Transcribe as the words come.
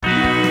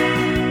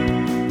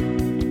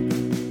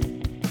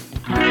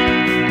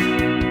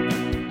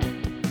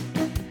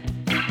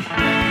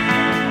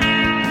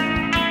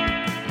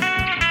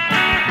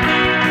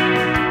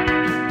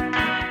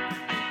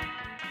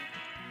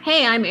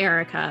I'm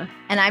Erica.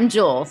 And I'm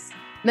Jules.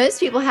 Most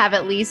people have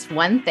at least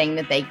one thing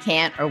that they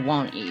can't or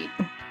won't eat.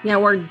 Yeah,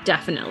 we're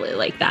definitely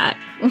like that.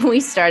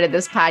 We started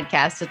this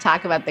podcast to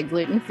talk about the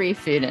gluten-free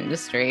food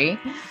industry.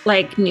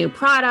 Like new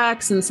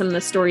products and some of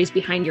the stories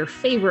behind your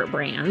favorite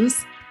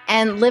brands.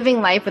 And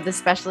living life with a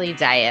specialty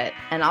diet.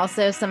 And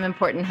also some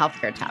important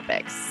healthcare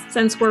topics.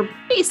 Since we're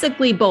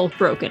basically both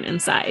broken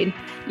inside.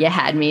 You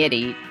had me at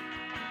eat.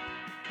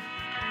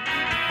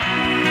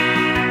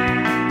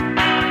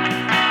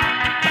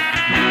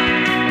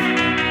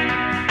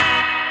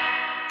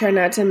 Try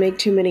not to make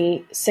too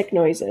many sick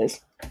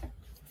noises.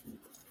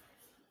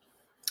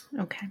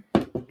 Okay.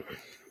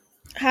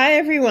 Hi,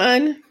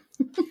 everyone.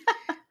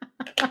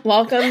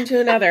 Welcome to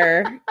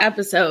another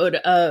episode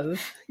of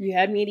You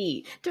Had Me at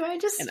Eat. Do I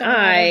just start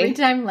every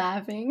time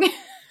laughing?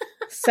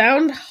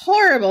 Sound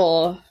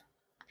horrible.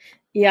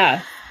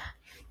 Yeah.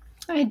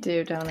 I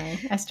do, don't I?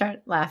 I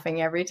start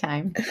laughing every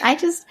time. I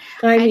just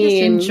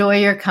enjoy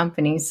your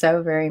company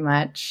so very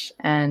much,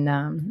 and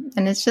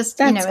it's just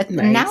nice.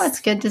 Now it's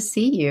good to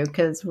see you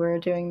because we're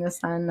doing this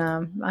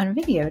on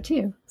video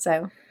too.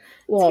 So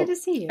it's good to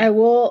see you. I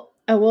will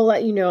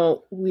let you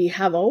know we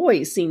have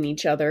always seen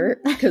each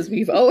other because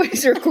we've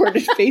always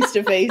recorded face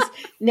to face.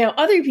 Now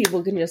other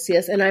people can just see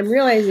us, and I'm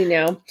realizing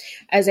now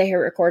as I hit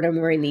record,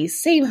 I'm wearing the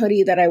same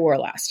hoodie that I wore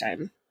last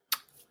time.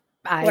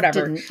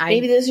 Whatever.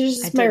 Maybe this is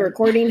just my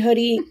recording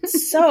hoodie.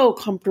 It's so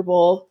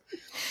comfortable.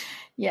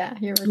 Yeah,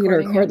 you're recording. I'm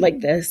going to record like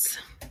this.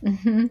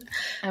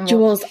 Mm-hmm.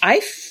 Jules, I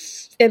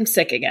am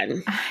sick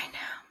again. I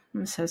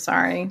know. I'm so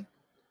sorry.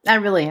 I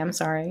really am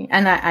sorry.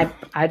 And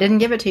I didn't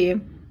give it to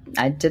you.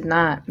 I did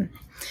not.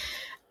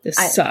 This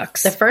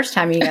sucks. The first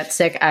time you got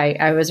sick,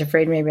 I was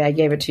afraid maybe I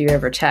gave it to you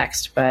over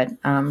text, but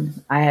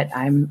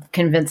I'm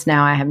convinced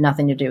now I have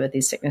nothing to do with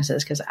these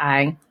sicknesses because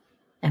I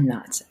am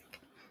not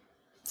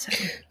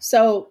sick.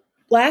 So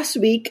last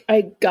week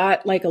I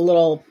got like a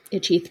little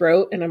itchy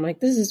throat and I'm like,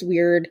 this is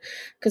weird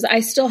because I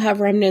still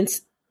have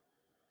remnants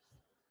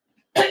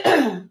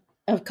of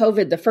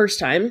COVID the first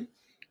time.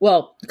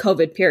 Well,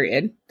 COVID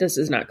period. This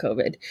is not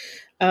COVID.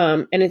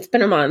 And it's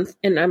been a month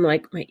and I'm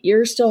like, my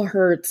ear still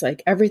hurts.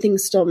 Like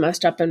everything's still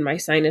messed up in my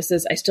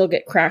sinuses. I still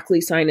get crackly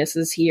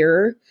sinuses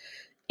here.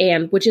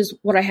 And which is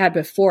what I had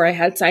before I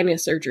had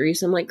sinus surgery.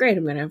 So I'm like, great,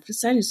 I'm going to have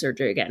sinus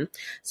surgery again.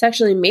 So I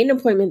actually made an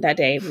appointment that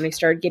day when I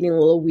started getting a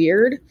little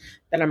weird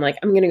that I'm like,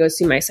 I'm going to go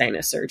see my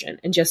sinus surgeon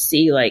and just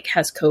see like,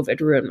 has COVID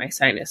ruined my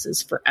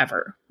sinuses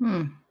forever?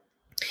 And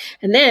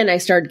then I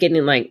started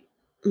getting like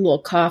a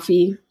little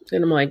coffee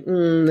and I'm like,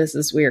 this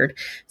is weird.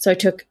 So I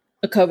took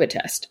a COVID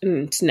test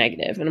and it's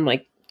negative. And I'm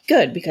like,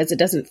 good, because it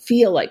doesn't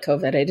feel like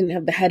COVID. I didn't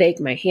have the headache.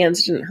 My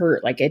hands didn't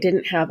hurt. Like I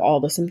didn't have all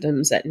the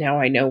symptoms that now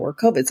I know were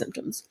COVID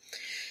symptoms.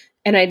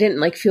 And I didn't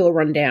like feel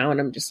run down.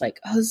 I'm just like,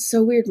 oh, this is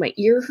so weird. My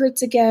ear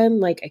hurts again.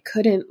 Like I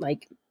couldn't,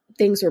 like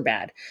things were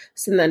bad.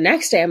 So the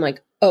next day I'm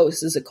like, oh,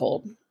 this is a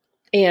cold.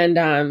 And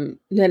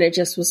then it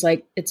just was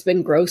like, it's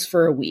been gross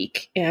for a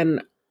week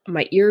and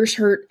my ears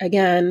hurt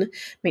again.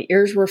 My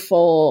ears were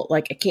full.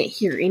 Like I can't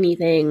hear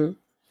anything.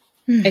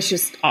 It's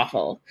just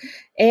awful.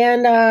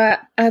 And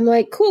I'm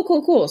like,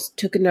 cool. So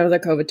took another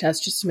COVID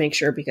test just to make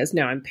sure because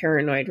now I'm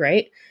paranoid,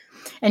 right?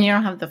 And you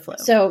don't have the flu.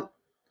 So,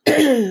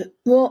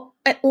 well,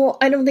 I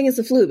don't think it's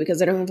the flu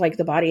because I don't have like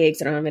the body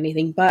aches. I don't have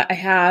anything, but I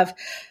have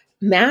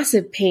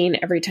massive pain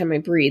every time I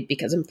breathe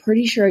because I'm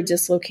pretty sure I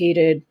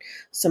dislocated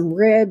some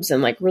ribs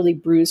and like really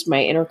bruised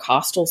my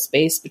intercostal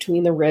space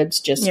between the ribs,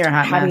 just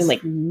having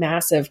like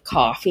massive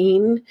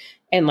coughing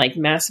and like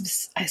massive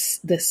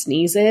the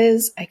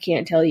sneezes. I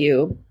can't tell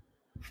you.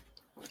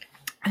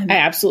 I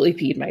absolutely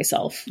peed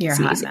myself. You're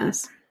sneezing. A hot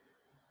mess.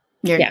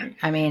 Yeah.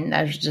 I mean,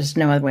 there's just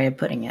no other way of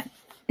putting it.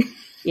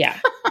 Yeah.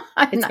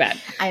 It's bad.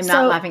 I'm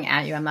not laughing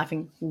at you. I'm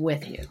laughing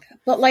with you.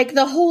 But like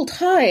the whole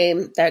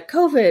time that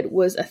COVID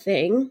was a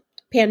thing,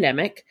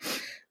 pandemic,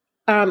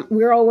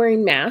 we were all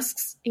wearing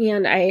masks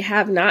and I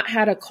have not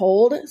had a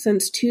cold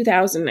since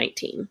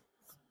 2019.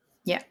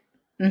 Yeah.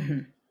 Mm-hmm.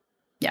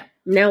 Yeah.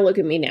 Now look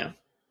at me now.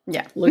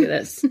 Yeah. Look at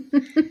this.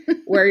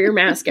 Wear your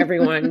mask,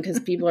 everyone, because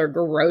people are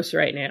gross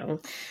right now.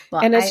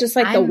 Well, and it's just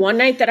like the one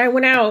night that I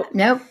went out.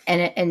 Nope.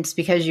 And it's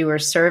because you were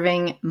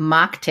serving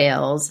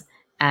mocktails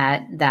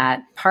at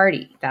that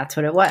party. That's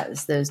what it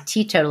was. Those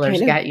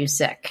teetotalers got you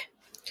sick.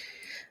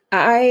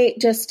 I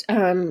just,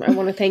 I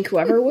want to thank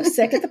whoever was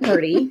sick at the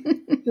party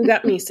who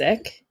got me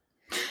sick,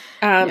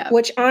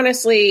 which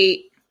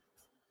honestly,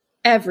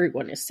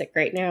 everyone is sick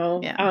right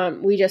now. Yeah.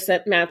 We just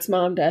sent Matt's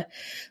mom to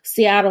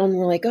Seattle and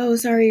we're like, oh,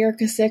 sorry,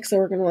 Erica's sick. So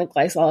we're going to like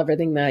Lysol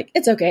everything. They're like,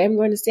 it's okay. I'm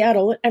going to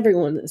Seattle.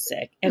 Everyone is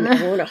sick. And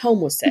everyone at home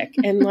was sick.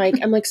 And like,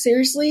 I'm like,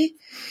 seriously?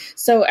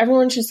 So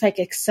everyone's just like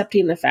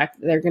accepting the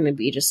fact that they're going to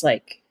be just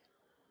like,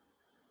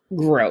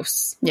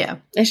 gross. Yeah.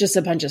 It's just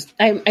a bunch of,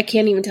 I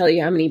can't even tell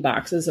you how many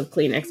boxes of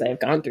Kleenex I have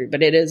gone through,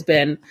 but it has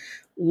been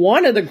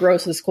one of the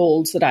grossest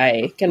colds that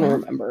I can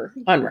remember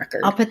on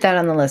record. I'll put that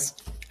on the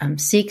list.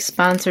 Seek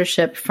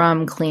sponsorship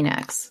from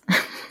Kleenex.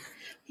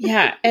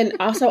 Yeah. And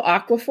also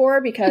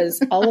Aquaphor,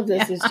 because all of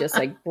this is just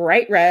like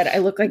bright red. I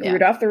look like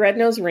Rudolph the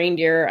Red-Nosed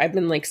Reindeer. I've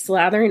been like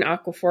slathering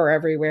Aquaphor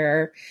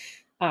everywhere.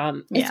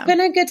 It's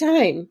been a good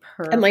time.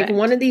 Perfect. And like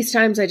one of these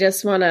times I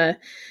just want to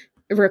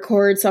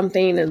record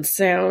something and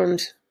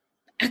sound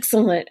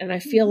excellent. And I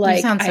feel like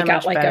you sound so I got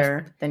much like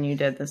better than you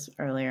did this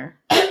earlier.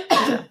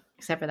 So,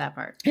 except for that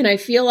part. And I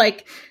feel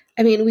like,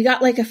 I mean, we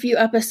got like a few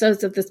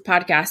episodes of this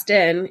podcast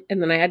in,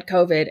 and then I had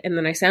COVID, and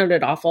then I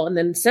sounded awful. And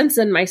then since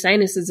then, my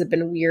sinuses have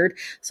been weird.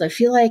 So I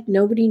feel like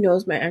nobody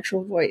knows my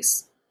actual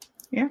voice.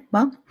 Yeah.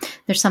 Well,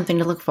 there's something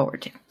to look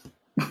forward to.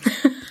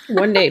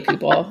 One day,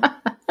 people.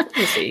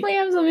 We'll see. We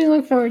have something to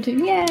look forward to.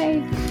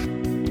 Yay.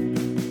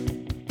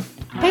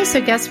 Hey,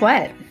 so guess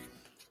what?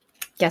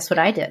 Guess what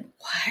I did?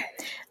 What?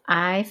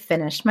 I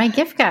finished my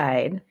gift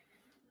guide.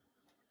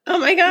 Oh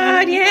my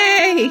God,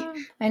 yay!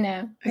 I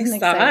know. I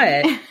saw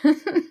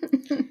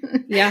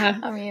it. Yeah.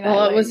 I mean,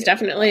 well, it was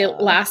definitely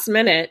last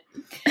minute.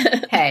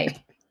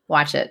 Hey,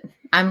 watch it.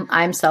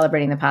 I'm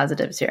celebrating the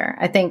positives here.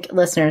 I think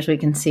listeners, we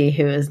can see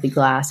who is the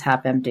glass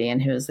half empty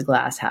and who is the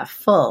glass half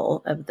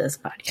full of this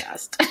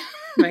podcast.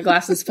 My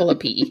glass is full of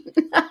pee.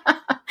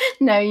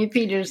 No, you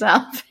peed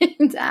yourself.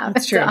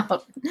 That's true.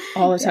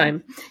 All the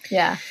time.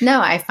 Yeah.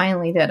 No, I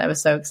finally did. I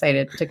was so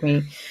excited. It took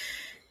me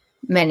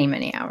many,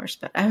 many hours,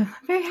 but I'm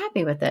very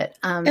happy with it.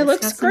 It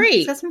looks great.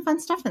 It's got some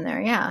fun stuff in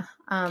there. Yeah.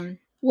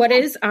 What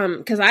is,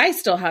 because I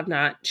still have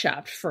not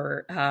shopped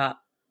for, I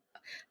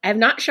have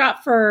not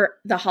shopped for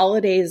the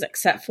holidays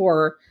except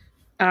for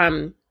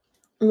when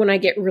I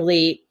get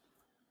really,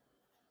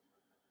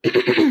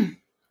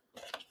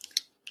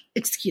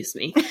 excuse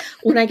me,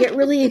 when I get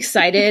really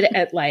excited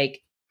at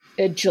like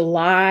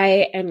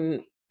July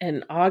and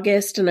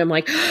August, and I'm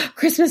like, oh,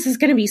 Christmas is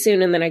going to be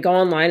soon. And then I go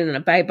online and I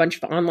buy a bunch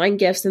of online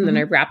gifts, and then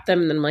I wrap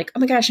them, and then I'm like, oh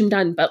my gosh, I'm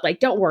done. But like,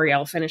 don't worry,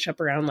 I'll finish up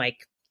around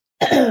like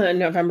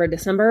November,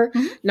 December.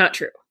 Not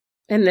true.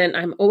 And then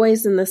I'm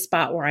always in this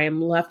spot where I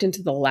am left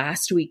into the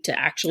last week to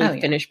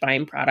actually finish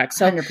buying products.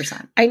 So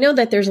 100%. I know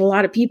that there's a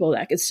lot of people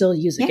that could still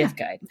use a gift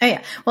guide. Oh,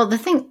 yeah. Well, the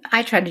thing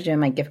I tried to do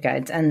in my gift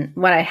guides, and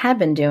what I had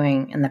been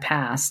doing in the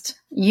past,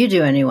 you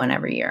do a new one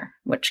every year,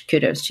 which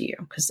kudos to you,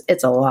 because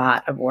it's a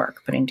lot of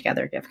work putting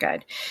together a gift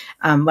guide.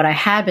 What I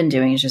had been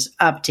doing is just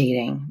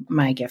updating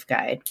my gift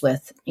guide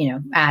with,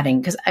 adding,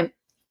 because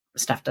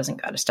stuff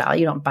doesn't go out of style.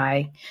 You don't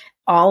buy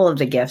all of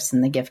the gifts in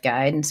the gift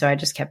guide. And so I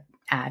just kept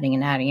adding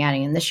and adding.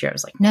 And this year I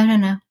was like,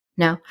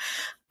 no.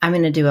 I'm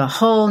going to do a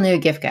whole new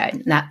gift guide.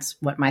 And that's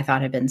what my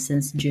thought had been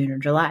since June or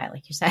July,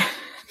 like you said.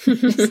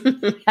 Just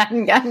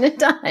hadn't gotten it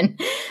done.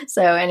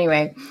 So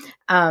anyway,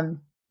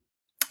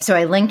 so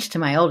I linked to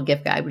my old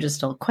gift guide, which is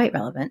still quite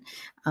relevant.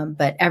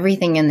 But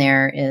everything in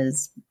there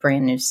is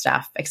brand new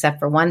stuff, except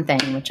for one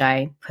thing, which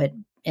I put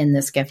in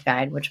this gift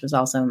guide, which was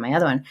also in my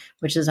other one,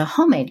 which is a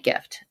homemade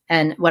gift.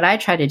 And what I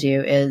try to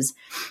do is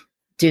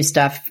do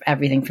stuff,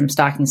 everything from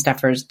stocking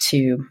stuffers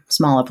to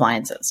small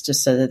appliances,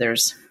 just so that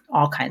there's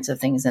all kinds of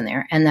things in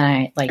there. And then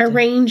I like a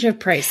range of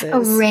prices.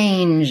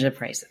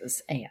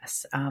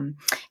 Yes.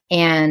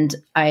 And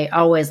I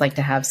always like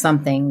to have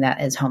something that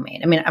is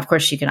homemade. I mean, of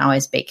course you can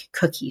always bake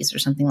cookies or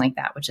something like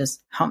that, which is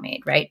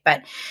homemade, right?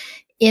 But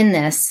in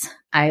this,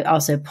 I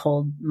also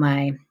pulled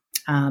my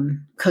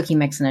cookie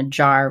mix in a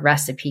jar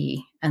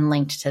recipe and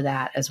linked to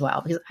that as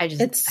well, because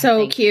it's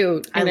so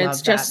cute, and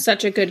it's just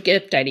such a good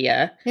gift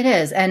idea. It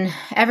is. And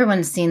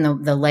everyone's seen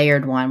the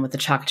layered one with the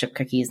chocolate chip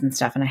cookies and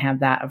stuff. And I have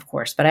that, of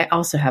course, but I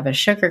also have a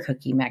sugar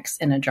cookie mix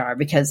in a jar,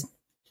 because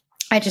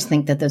I just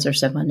think that those are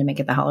so fun to make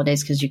at the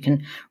holidays, because you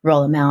can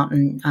roll them out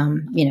and,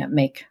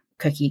 make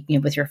cookie,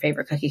 with your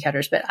favorite cookie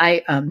cutters. But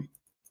when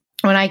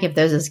I give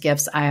those as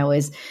gifts, I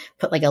always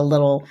put like a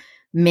little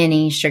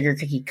mini sugar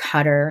cookie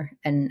cutter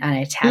and I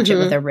attach it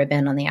with a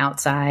ribbon on the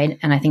outside.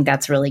 And I think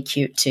that's really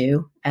cute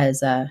too,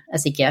 as a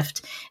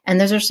gift. And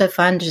those are so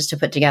fun just to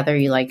put together.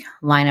 You like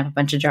line up a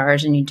bunch of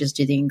jars and you just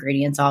do the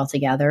ingredients all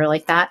together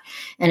like that.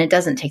 And it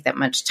doesn't take that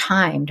much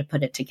time to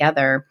put it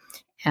together.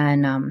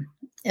 And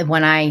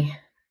when I,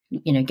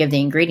 give the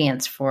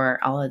ingredients for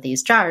all of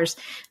these jars,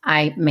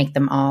 I make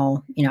them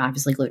all,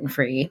 obviously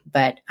gluten-free,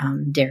 but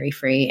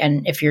dairy-free.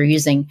 And if you're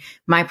using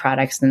my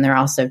products, then they're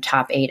also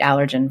top 8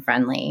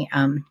 allergen-friendly,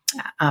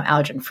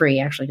 allergen-free,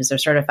 actually, because they're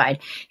certified.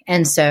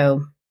 And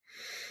so,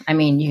 I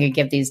mean, you could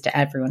give these to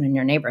everyone in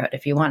your neighborhood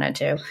if you wanted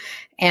to.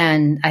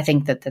 And I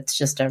think that that's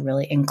just a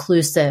really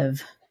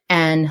inclusive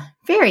and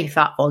very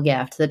thoughtful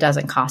gift that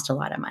doesn't cost a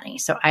lot of money.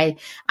 So I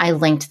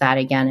linked that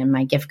again in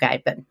my gift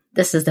guide, but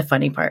this is the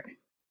funny part.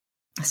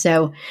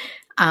 So,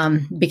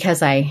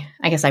 because I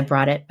guess I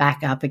brought it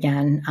back up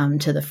again,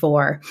 to the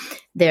fore,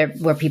 there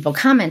were people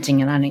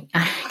commenting on it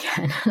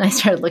again. And I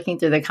started looking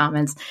through the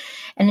comments,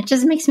 and it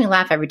just makes me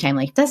laugh every time.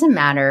 Like, it doesn't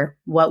matter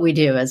what we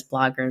do as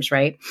bloggers,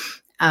 right?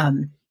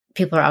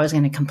 People are always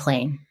going to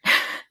complain.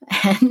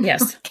 And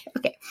yes.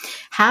 Okay.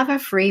 Have a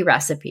free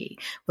recipe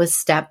with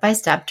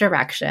step-by-step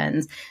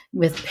directions,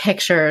 with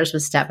pictures,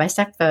 with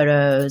step-by-step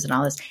photos and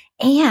all this.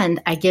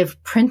 And I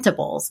give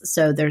printables.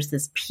 So there's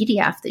this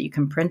PDF that you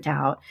can print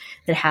out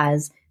that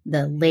has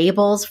the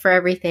labels for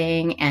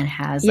everything and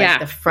has like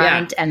the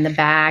front and the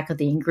back of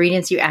the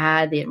ingredients you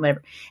add,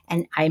 whatever.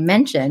 And I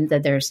mentioned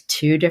that there's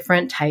 2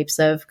 different types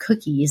of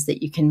cookies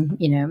that you can,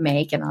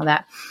 make and all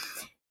that.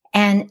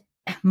 And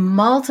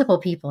multiple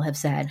people have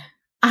said,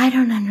 I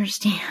don't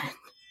understand.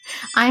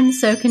 I'm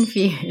so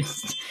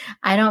confused.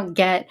 I don't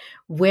get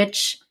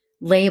which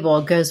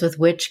label goes with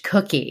which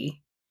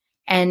cookie.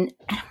 And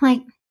I'm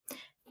like,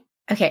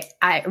 okay,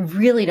 I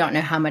really don't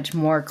know how much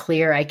more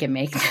clear I can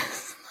make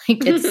this.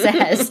 Like it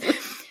says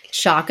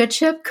chocolate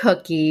chip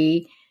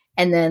cookie,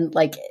 and then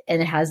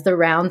and it has the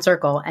round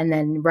circle, and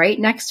then right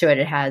next to it,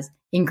 it has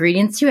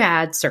ingredients to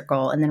add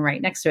circle, and then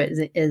right next to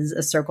it is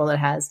a circle that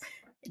has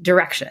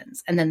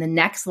directions. And then the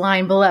next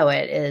line below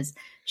it is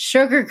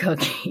sugar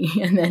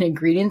cookie, and then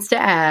ingredients to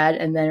add,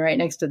 and then right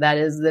next to that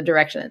is the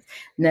directions.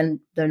 And then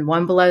the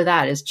one below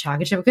that is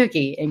chocolate chip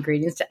cookie,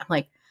 ingredients to, I'm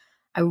like,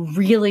 I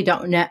really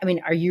don't know. I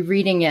mean, are you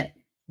reading it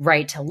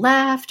right to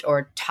left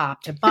or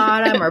top to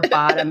bottom or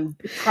bottom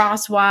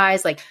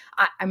crosswise? Like,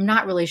 I'm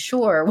not really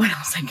sure what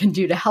else I can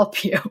do to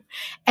help you.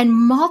 And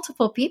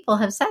multiple people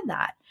have said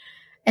that.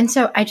 And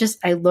so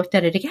I looked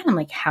at it again. I'm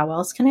like, how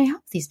else can I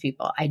help these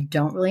people? I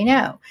don't really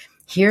know.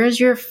 Here's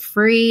your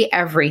free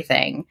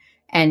everything.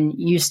 And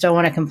you still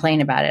want to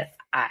complain about it.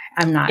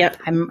 I'm not, yep.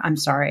 I'm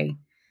sorry.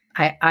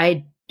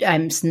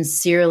 I'm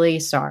sincerely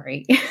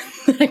sorry.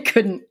 I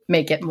couldn't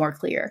make it more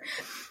clear.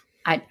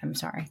 I'm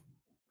sorry.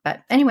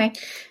 But anyway.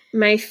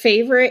 My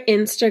favorite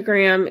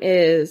Instagram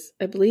is,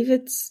 I believe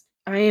it's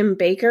I Am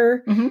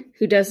Baker,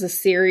 who does a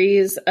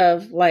series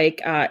of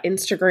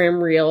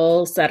Instagram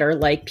reels that are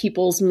like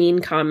people's mean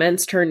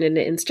comments turned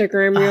into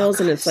Instagram reels.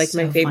 And it's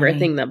my favorite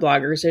thing that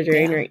bloggers are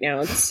doing right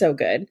now. It's so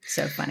good.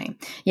 So funny.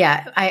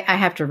 Yeah. I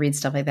have to read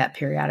stuff like that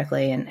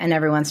periodically. And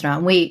every once in a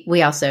while,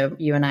 we also,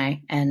 you and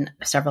I and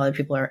several other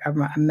people are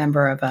a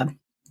member of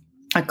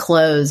a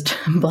closed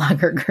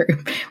blogger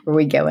group where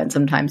we go in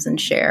sometimes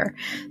and share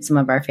some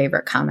of our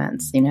favorite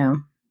comments,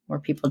 where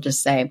people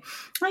just say,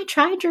 I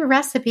tried your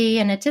recipe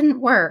and it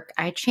didn't work.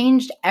 I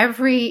changed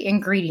every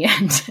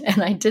ingredient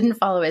and I didn't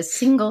follow a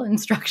single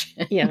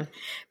instruction. Yeah.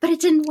 But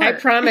it didn't work. I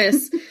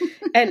promise.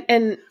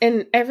 and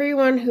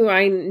everyone who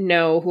I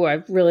know who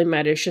I've really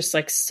met is just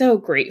so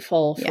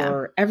grateful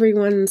for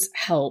everyone's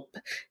help.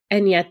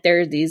 And yet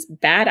there are these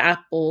bad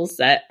apples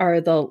that are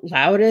the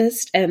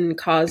loudest and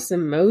cause the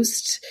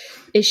most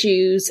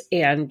issues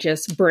and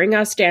just bring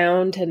us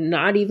down to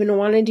not even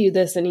want to do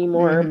this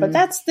anymore. But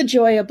that's the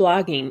joy of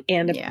blogging.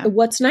 And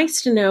what's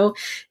nice to know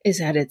is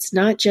that it's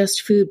not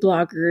just food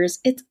bloggers,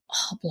 it's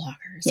all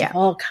bloggers,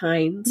 all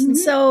kinds. And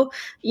so,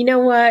 you know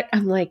what?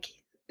 I'm like,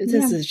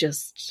 this is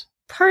just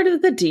part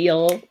of the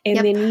deal. And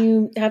then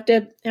you have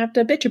to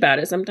bitch about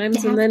it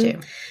sometimes, and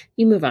then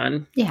you move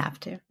on. You have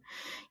to.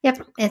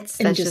 Yep. That's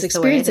just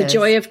experience the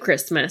joy of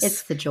Christmas.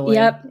 It's the joy.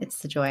 Yep. It's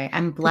the joy.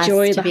 I'm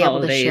blessed to be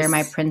able to share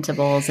my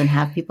printables and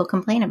have people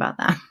complain about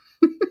them.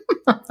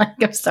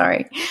 I'm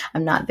sorry.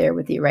 I'm not there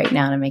with you right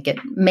now to make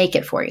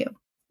it for you,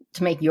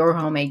 to make your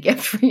homemade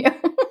gift for you.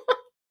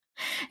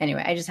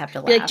 Anyway, I just have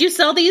to laugh. Do you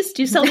sell these?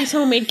 Do you sell these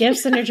homemade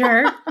gifts in a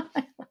jar?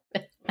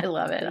 I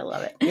love it. I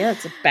love it. Yeah,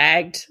 it's a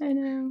bagged. I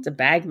know. It's a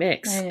bag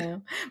mix. I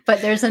know.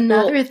 But there's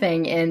another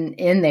thing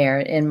in there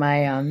in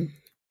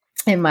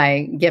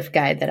my gift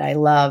guide that I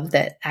love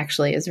that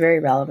actually is very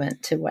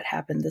relevant to what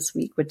happened this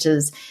week, which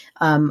is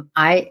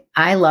I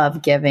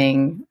love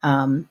giving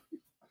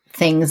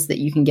things that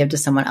you can give to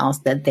someone else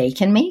that they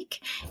can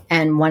make.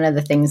 And one of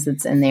the things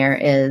that's in there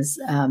is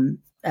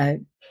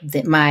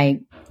my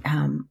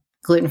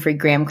gluten-free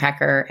graham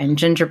cracker and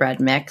gingerbread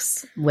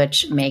mix,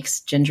 which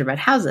makes gingerbread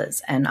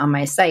houses. And on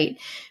my site,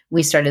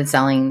 we started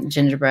selling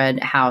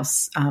gingerbread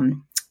house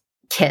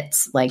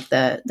kits, like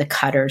the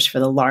cutters for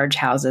the large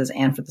houses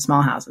and for the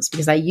small houses,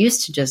 because I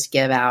used to just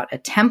give out a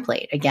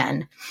template.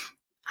 Again,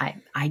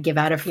 I give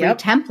out a free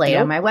template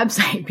on my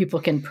website.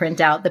 People can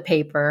print out the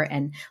paper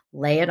and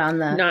lay it on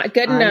the not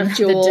good enough,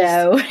 Jules. The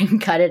dough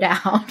and cut it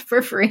out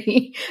for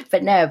free.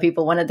 But no,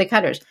 people wanted the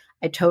cutters.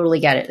 I totally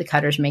get it. The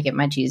cutters make it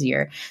much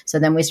easier. So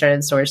then we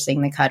started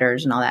sourcing the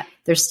cutters and all that.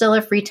 There's still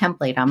a free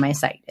template on my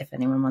site if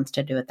anyone wants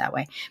to do it that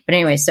way. But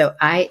anyway, so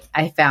I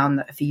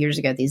found a few years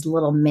ago these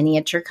little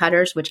miniature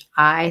cutters, which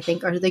I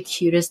think are the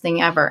cutest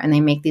thing ever. And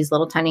they make these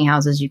little tiny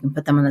houses. You can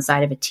put them on the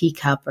side of a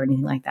teacup or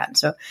anything like that. And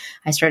so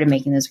I started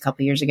making those a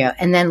couple years ago.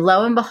 And then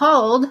lo and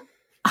behold,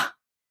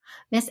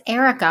 Miss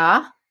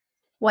Erica,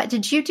 what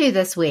did you do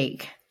this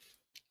week?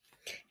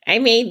 I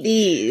made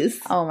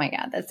these. Oh my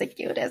God, that's the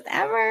cutest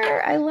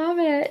ever. I love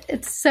it.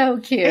 It's so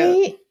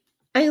cute.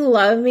 I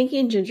love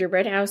making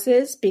gingerbread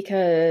houses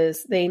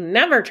because they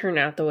never turn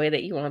out the way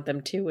that you want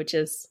them to, which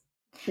is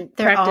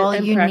they're all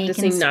unique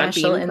and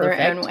special in their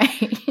own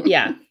way.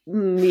 Yeah.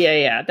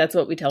 That's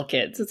what we tell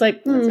kids. It's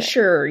like,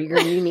 sure,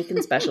 you're unique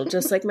and special,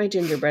 just like my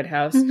gingerbread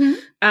house.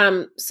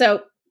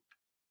 So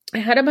I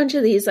had a bunch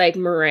of these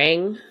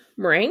meringue.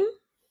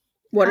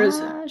 What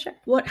is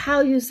sure.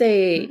 How you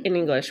say in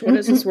English? What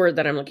is this word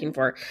that I'm looking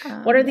for?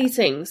 What are these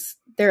things?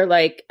 They're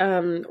like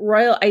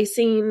royal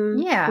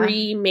icing,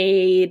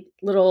 pre-made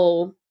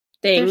little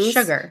things.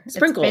 They're sugar.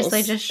 Sprinkles. It's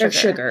basically just sugar.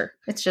 They're sugar.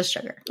 It's just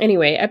sugar.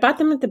 Anyway, I bought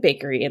them at the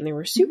bakery and they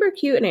were super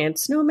cute, and I had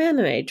snowmen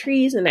and I had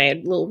trees and I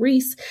had little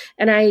wreaths,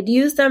 and I had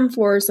used them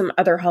for some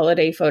other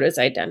holiday photos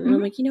I'd done. And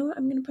I'm like, you know what?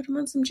 I'm going to put them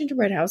on some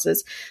gingerbread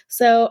houses.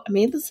 So I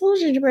made this little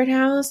gingerbread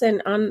house,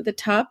 and on the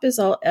top is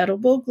all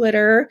edible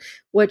glitter,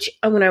 which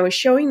when I was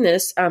showing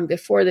this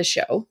before the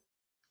show,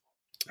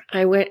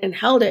 I went and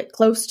held it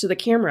close to the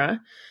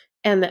camera,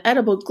 and the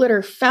edible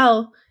glitter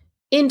fell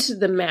into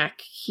the Mac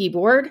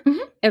keyboard.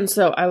 And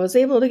so I was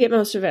able to get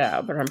most of it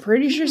out, but I'm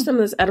pretty sure some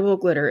of this edible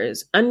glitter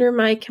is under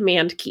my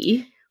command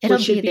key. It'll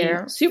be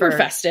there super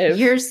festive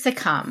years to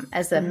come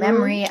as a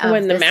memory of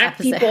when the this Mac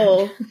episode.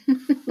 people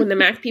when the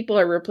Mac people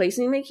are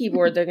replacing my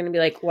keyboard, they're going to be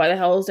like, why the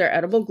hell is there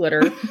edible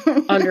glitter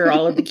under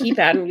all of the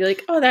keypad? And be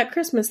like, oh, that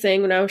Christmas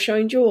thing when I was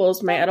showing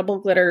Jules my edible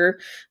glitter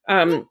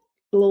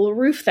little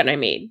roof that I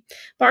made.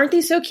 But aren't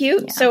these so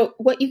cute? Yeah. So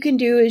what you can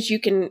do is you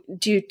can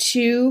do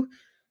two.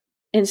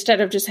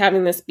 Instead of just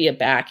having this be a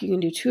back, you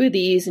can do two of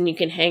these and you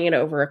can hang it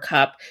over a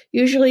cup.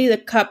 Usually the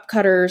cup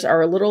cutters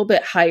are a little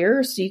bit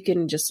higher, so you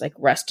can just like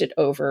rest it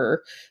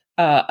over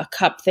a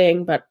cup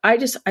thing. But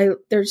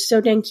they're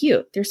so dang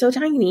cute. They're so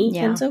tiny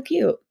and so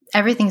cute.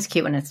 Everything's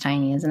cute when it's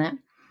tiny, isn't it?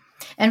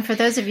 And for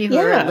those of you who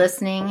are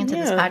listening to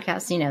this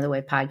podcast, you know the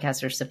way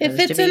podcasts are supposed to be.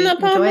 It fits in the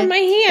palm of my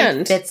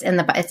hand. It's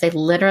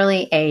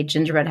literally a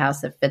gingerbread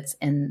house that fits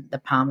in the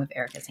palm of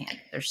Erica's hand.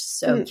 They're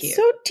so cute.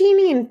 So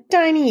teeny and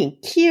tiny,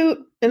 cute.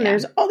 And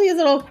there's all these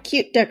little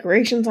cute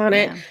decorations on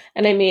it.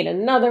 And I made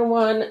another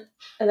one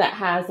that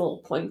has a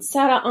little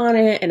poinsettia on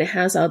it. And it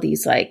has all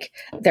these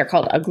they're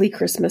called ugly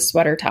Christmas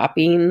sweater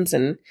toppings.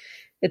 And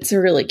it's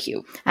really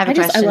cute. I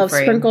love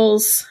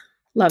sprinkles.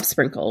 Love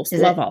sprinkles.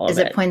 Love all of it. Is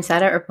it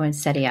poinsettia or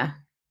poinsettia?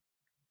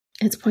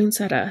 It's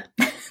poinsettia.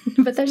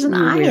 But there's an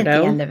I at the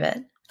end of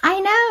it. I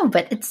know,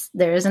 but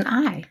there is an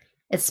I.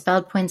 It's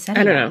spelled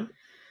poinsettia. I don't know.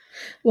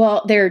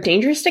 Well, they're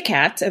dangerous to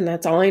cats, and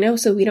that's all I know,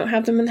 so we don't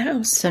have them in the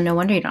house. So no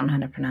wonder you don't know how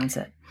to pronounce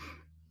it.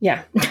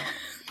 Yeah.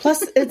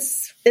 Plus,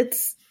 it's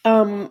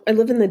I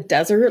live in the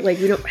desert.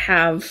 We don't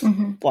have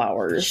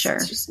flowers. Sure.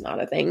 It's just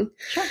not a thing.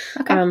 Sure.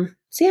 Okay.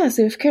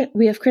 So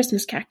we have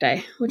Christmas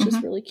cacti, which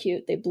is really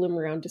cute. They bloom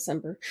around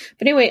December.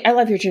 But anyway, I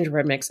love your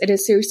gingerbread mix. It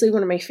is seriously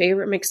one of my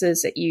favorite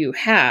mixes that you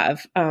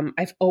have.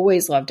 I've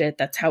always loved it.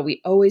 That's how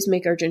we always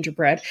make our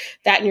gingerbread.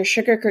 That and your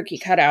sugar cookie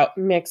cutout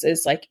mix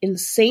is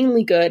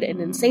insanely good and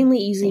insanely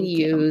easy to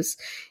use.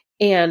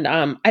 And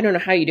I don't know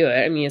how you do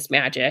it. I mean, it's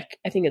magic.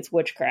 I think it's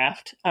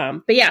witchcraft.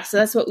 But yeah, so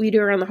that's what we do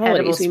around the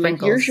holidays. We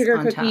make your sugar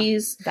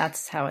cookies. Top.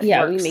 That's how it works.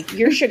 Yeah, we make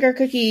your sugar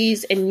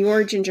cookies and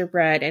your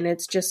gingerbread, and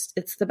it's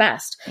the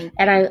best.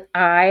 And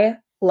I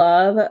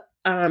love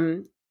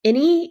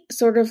any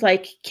sort of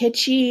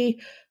kitschy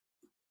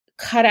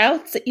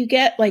cutouts that you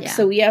get.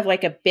 So we have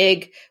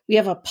we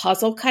have a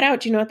puzzle cutout.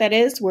 Do you know what that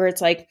is? Where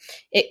it's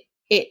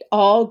it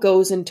all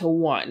goes into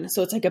one.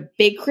 So it's like a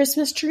big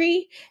Christmas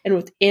tree, and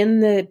within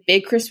the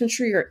big Christmas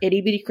tree are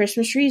itty bitty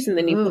Christmas trees, and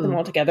then you put them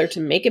all together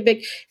to make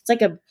it's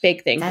like a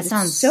big thing. That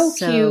sounds so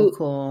cute.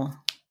 Cool.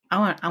 I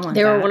want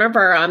They were one of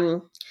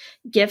our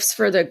gifts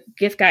for the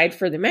gift guide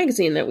for the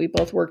magazine that we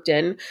both worked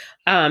in.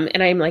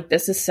 And I'm like,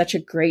 this is such a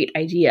great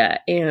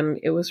idea. And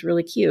it was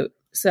really cute.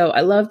 So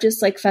I love just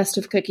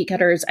festive cookie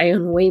cutters. I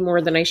own way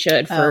more than I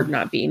should for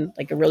not being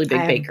a really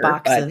big baker.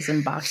 Boxes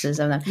and boxes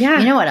of them. Yeah.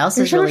 You know what else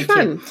is really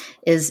cute?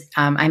 Is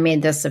I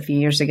made this a few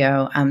years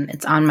ago.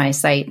 It's on my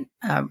site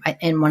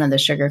in one of the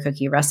sugar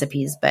cookie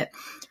recipes, but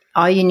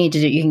all you need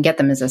to do, you can get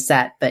them as a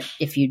set, but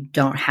if you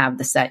don't have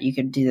the set, you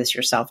could do this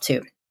yourself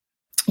too.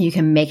 You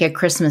can make a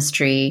Christmas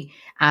tree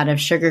out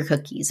of sugar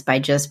cookies by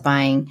just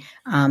buying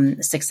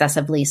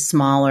successively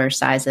smaller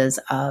sizes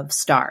of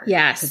star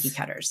cookie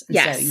cutters.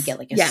 And so you get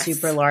a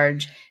super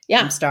large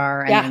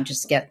star, and then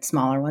just get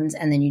smaller ones,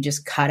 and then you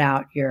just cut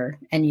out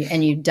and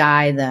you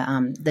dye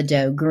the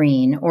dough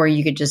green, or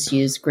you could just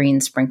use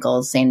green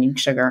sprinkles, sanding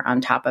sugar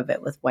on top of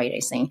it with white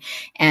icing,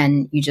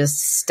 and you just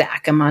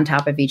stack them on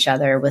top of each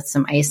other with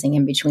some icing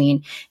in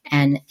between,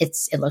 and it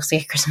looks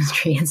like a Christmas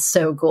tree. It's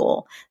so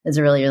cool. It's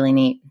really, really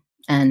neat.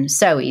 And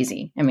so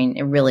easy. I mean,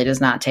 it really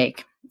does not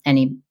take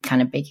any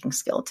kind of baking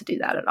skill to do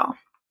that at all.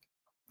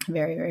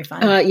 Very, very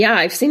fun.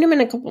 I've seen them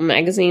in a couple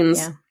magazines.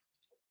 Yeah.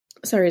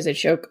 Sorry, as I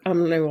choke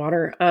on my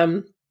water.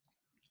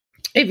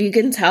 If you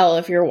can tell,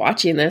 if you're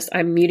watching this,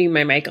 I'm muting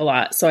my mic a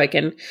lot so I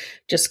can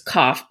just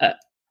cough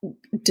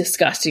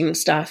disgusting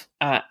stuff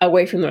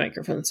away from the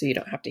microphone so you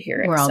don't have to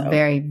hear it. We're all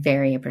very,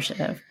 very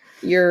appreciative.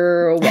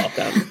 You're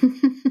welcome,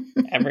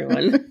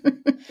 everyone.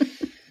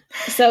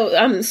 So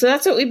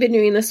that's what we've been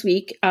doing this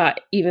week,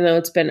 even though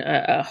it's been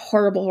a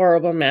horrible,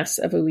 horrible mess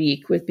of a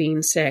week with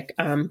being sick.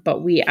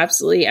 But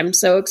I'm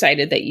so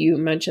excited that you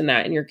mentioned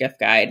that in your gift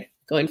guide,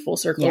 going full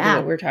circle to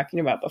what we were talking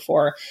about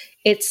before.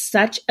 It's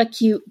such a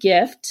cute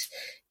gift.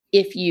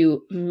 If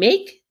you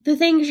make the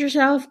things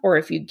yourself, or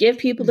if you give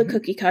people the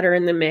cookie cutter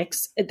in the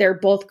mix, they're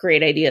both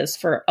great ideas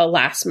for a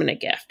last minute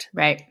gift.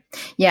 Right.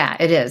 Yeah,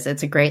 it is.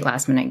 It's a great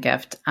last minute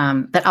gift,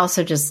 but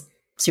also just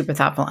super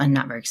thoughtful and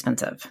not very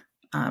expensive.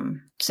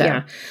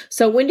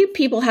 So when do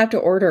people have to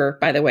order,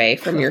 by the way,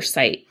 from your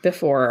site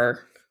before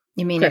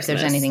You mean Christmas?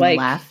 If there's anything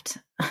left?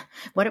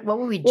 What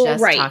were we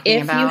just talking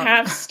if about? If you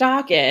have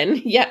stock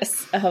in,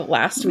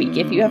 last week,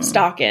 if you have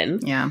stock in.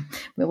 Yeah.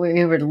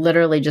 We were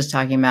literally just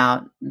talking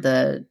about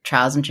the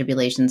trials and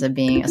tribulations of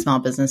being a small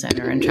business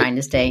owner and trying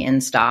to stay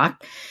in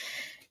stock.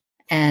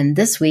 And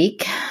this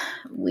week,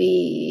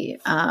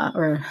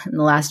 over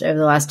the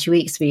last 2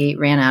 weeks, we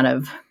ran out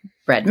of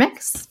bread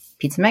mix,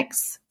 pizza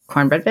mix,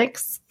 cornbread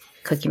mix,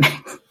 cookie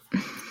mix.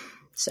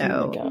 So,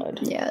 oh my God.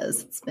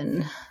 Yes, it's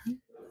been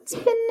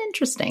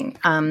interesting.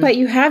 But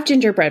you have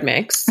gingerbread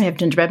mix. We have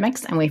gingerbread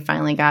mix, and we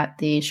finally got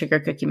the sugar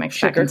cookie mix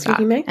back in stock.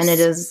 And it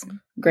is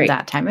great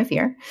that time of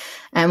year.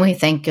 And we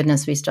thank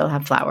goodness we still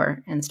have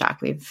flour in stock.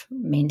 We've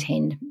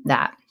maintained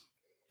that,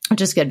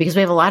 which is good because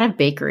we have a lot of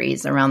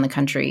bakeries around the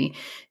country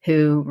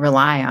who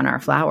rely on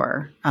our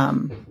flour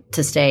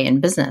to stay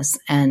in business.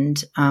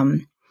 And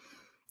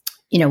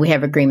we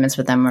have agreements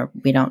with them where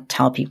we don't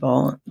tell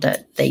people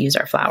that they use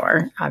our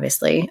flour,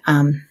 obviously.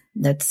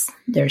 That's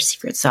their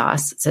secret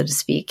sauce, so to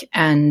speak.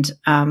 And,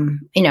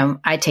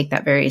 I take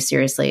that very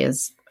seriously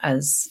as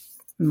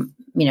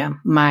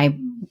my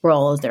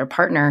role as their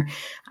partner.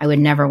 I would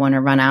never want to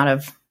run out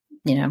of,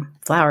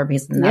 flour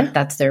because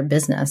that's their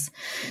business.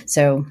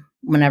 So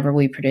whenever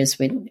we produce,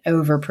 we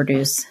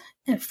overproduce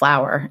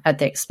flour at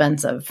the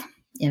expense of,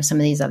 some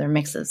of these other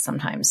mixes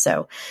sometimes.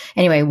 So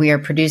anyway, we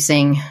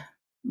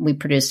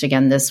produced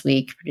again this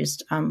week,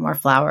 more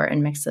flour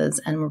and mixes,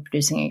 and we're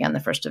producing again the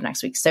first of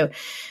next week. So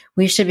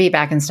we should be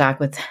back in stock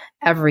with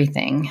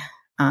everything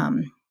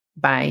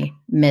by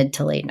mid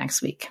to late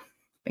next week.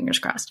 Fingers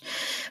crossed.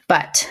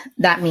 But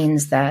that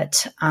means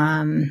that,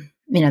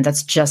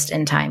 that's just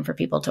in time for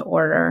people to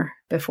order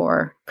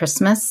before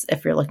Christmas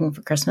if you're looking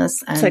for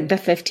Christmas. And, it's like the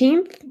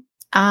 15th?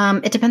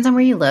 It depends on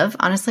where you live.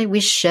 Honestly,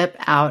 we ship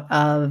out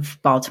of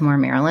Baltimore,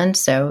 Maryland.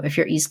 So if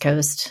you're East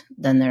Coast,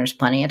 then there's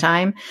plenty of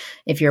time.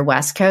 If you're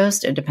West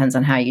Coast, it depends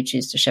on how you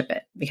choose to ship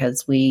it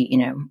because we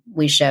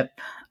ship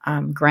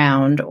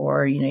ground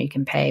or, you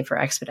can pay for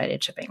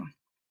expedited shipping.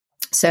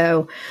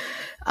 So,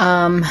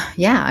 the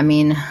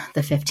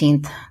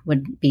 15th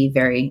would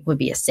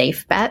be a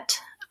safe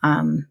bet.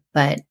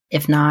 But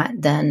if not,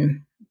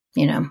 then,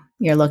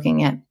 you're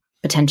looking at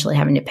potentially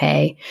having to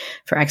pay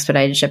for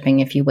expedited shipping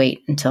if you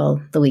wait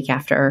until the week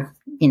after,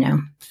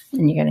 and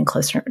you're getting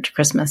closer to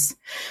Christmas.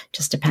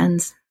 Just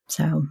depends.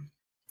 So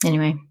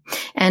anyway,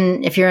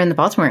 and if you're in the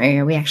Baltimore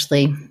area, we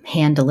actually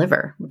hand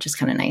deliver, which is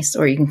kind of nice,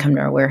 or you can come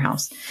to our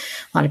warehouse.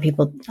 A lot of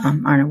people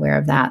aren't aware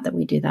of that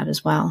we do that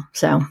as well.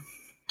 So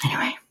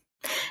anyway,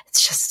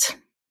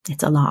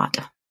 it's a lot.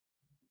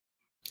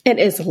 It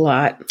is a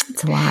lot.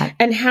 It's a lot.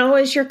 And how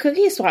is your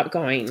cookie swap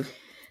going?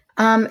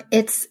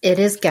 It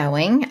is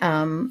going.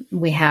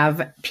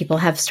 People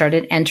have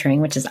started entering,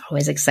 which is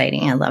always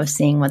exciting. I love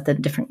seeing what the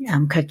different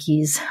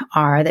cookies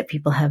are that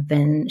people have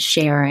been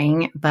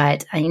sharing.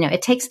 But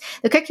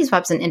the cookie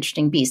swap's an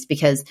interesting beast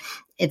because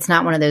it's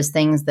not one of those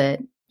things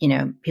that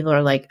people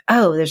are like,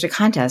 oh, there's a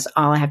contest.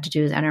 All I have to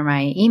do is enter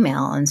my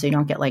email, and so you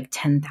don't get like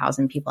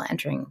 10,000 people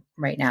entering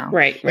right now.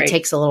 Right. It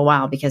takes a little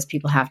while because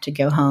people have to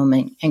go home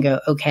and go,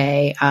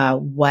 okay,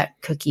 what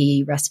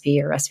cookie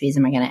recipe or recipes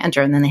am I going to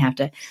enter? And then they have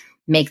to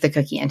make the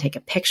cookie and take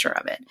a picture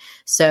of it.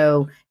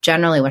 So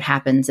generally what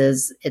happens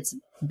is it's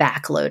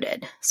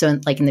backloaded. So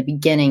like in the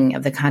beginning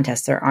of the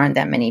contest, there aren't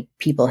that many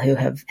people who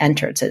have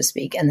entered, so to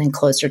speak. And then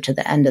closer to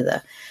the end of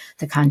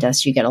the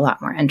contest, you get a lot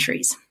more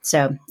entries.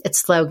 So it's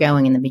slow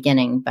going in the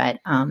beginning, but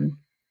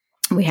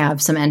we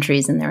have some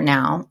entries in there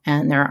now,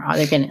 and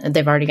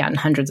they've already gotten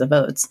hundreds of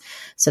votes.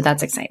 So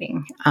that's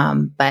exciting.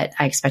 But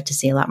I expect to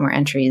see a lot more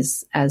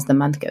entries as the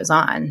month goes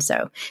on.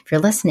 So if you're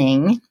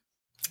listening,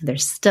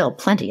 there's still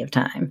plenty of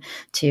time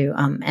to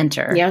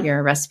enter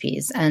your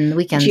recipes, and the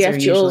weekends are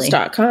usually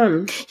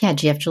gfjules.com. Yeah,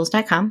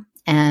 gfjules.com.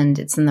 And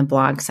it's in the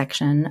blog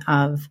section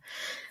of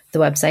the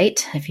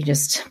website.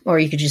 Or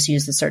you could just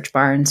use the search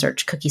bar and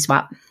search cookie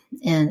swap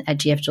at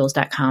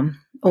gfjules.com,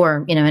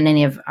 or, in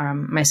any of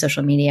my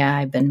social media,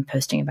 I've been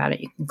posting about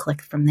it. You can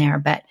click from there.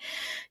 But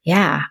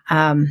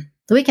the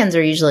weekends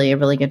are usually a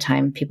really good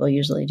time. People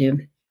usually do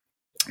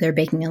their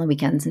baking on the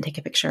weekends and take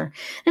a picture.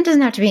 And it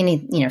doesn't have to be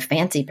any,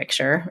 fancy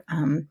picture.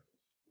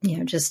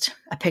 Just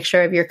a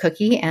picture of your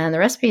cookie, and the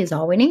recipe is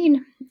all we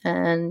need,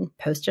 and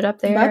post it up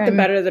there. But the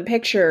better the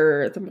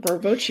picture, the more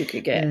votes you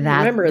could get.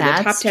 Remember, the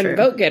top 10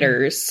 vote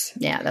getters.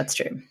 Yeah, that's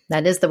true.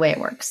 That is the way it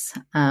works.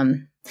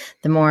 The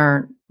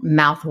more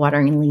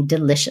mouth-wateringly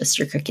delicious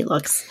your cookie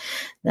looks,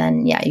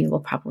 then you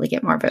will probably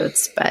get more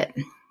votes. But,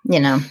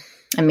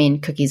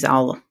 cookies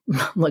all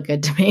look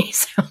good to me.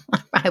 So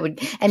I would,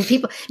 and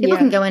people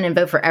can go in and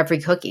vote for every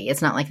cookie.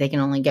 It's not like they can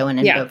only go in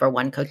and vote for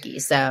one cookie.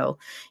 So,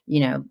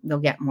 they'll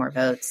get more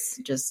votes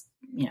just,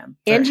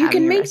 and you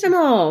can make them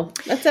all.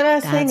 That's the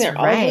best thing. They're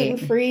all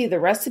gluten-free. The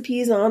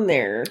recipe's on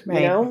there,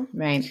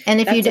 Right.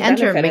 And if you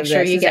enter, make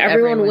sure you get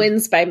everyone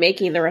wins by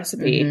making the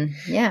recipe.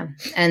 Mm-hmm. Yeah.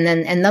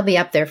 And they'll be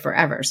up there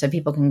forever. So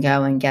people can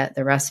go and get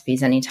the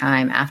recipes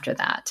anytime after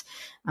that.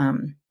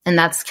 And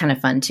that's kind of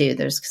fun too.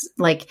 There's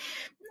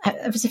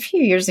it was a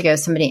few years ago,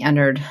 somebody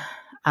entered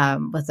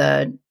with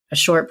a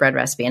shortbread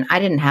recipe, and I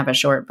didn't have a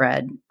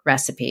shortbread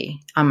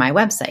recipe on my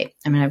website.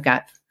 I mean, I've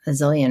got a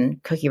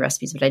zillion cookie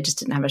recipes, but I just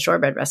didn't have a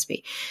shortbread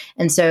recipe.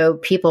 And so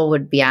people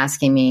would be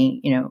asking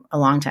me, a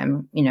long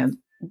time,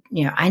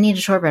 I need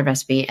a shortbread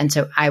recipe. And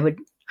so I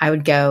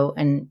would go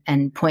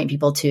and point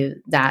people to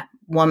that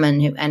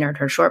woman who entered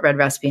her shortbread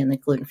recipe in the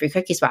gluten-free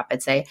cookie swap.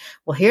 I'd say,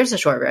 well, here's a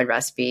shortbread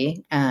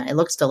recipe. It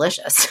looks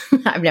delicious.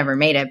 I've never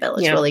made it, but it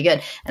looks really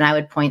good. And I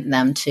would point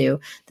them to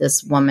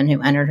this woman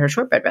who entered her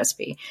shortbread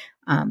recipe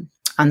on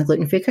the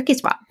gluten-free cookie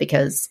swap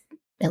because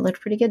it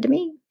looked pretty good to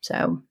me.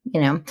 So,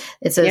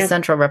 it's a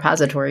central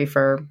repository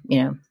for,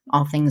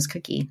 all things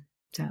cookie.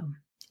 So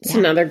it's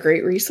another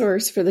great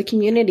resource for the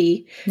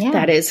community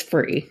that is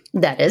free.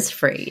 That is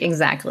free.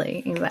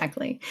 Exactly. And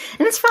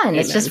it's fun. Amen.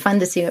 It's just fun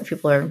to see what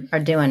people are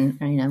doing,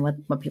 or,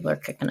 what people are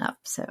cooking up.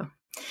 So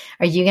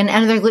are you going to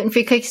enter the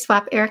gluten-free cookie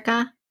swap,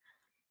 Erica?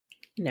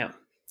 No.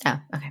 Oh,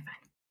 okay,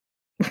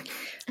 fine.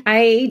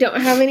 I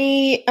don't have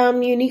any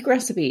unique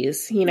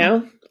recipes,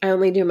 I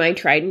only do my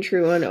tried and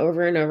true one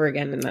over and over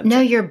again. And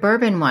that's your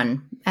bourbon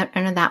one.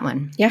 Enter that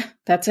one. Yeah,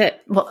 that's it.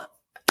 Well,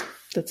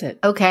 that's it.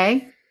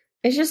 Okay.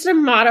 It's just a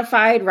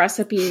modified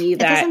recipe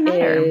that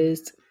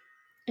is.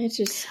 It's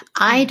just.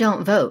 I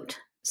don't vote.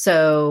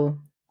 So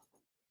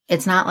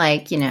it's not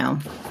like,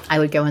 I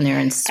would go in there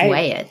and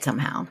sway it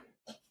somehow.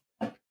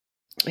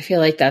 I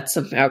feel like that's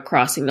somehow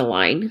crossing the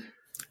line.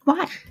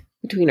 Why?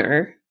 Between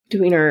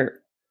our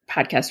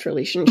podcast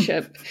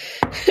relationship.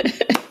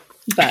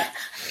 But.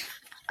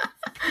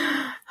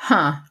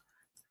 Huh.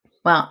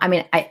 Well, I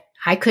mean,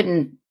 I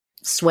couldn't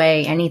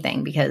sway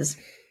anything because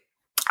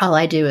all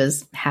I do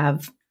is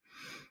have,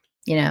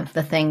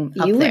 the thing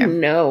up there.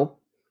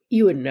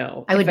 You would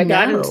know. If I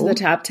got into the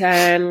top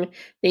 10,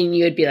 then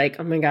you would be like,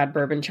 oh my God,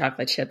 bourbon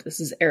chocolate chip.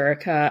 This is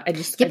Erica.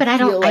 But I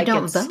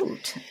don't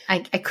vote. I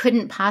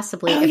couldn't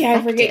possibly. Oh yeah,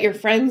 I forget your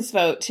friends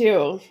vote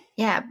too.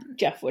 Yeah.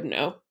 Jeff would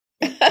know.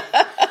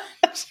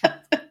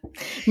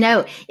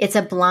 No, it's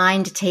a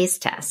blind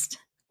taste test.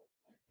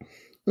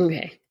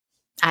 Okay.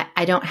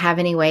 I don't have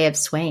any way of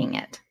swaying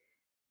it.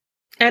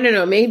 I don't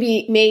know.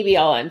 Maybe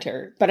I'll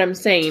enter, but I'm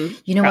saying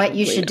what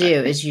you should do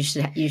is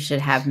you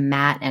should have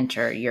Matt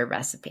enter your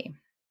recipe.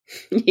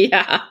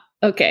 Yeah.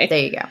 Okay. There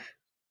you go.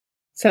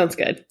 Sounds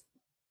good.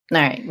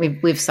 All right.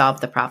 We've solved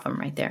the problem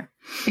right there.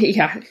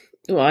 Yeah.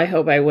 Well, I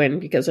hope I win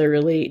because I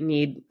really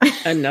need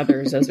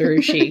another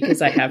Zozurushi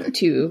because I have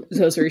 2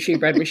 Zozurushi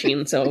bread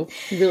machines. So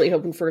really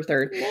hoping for a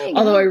third.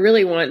 Although I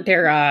really want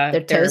their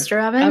toaster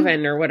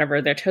oven or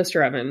whatever, their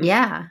toaster oven.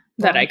 Yeah.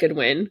 That I could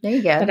win. There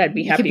you go. That I'd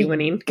be happy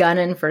winning.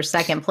 Gunning for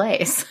second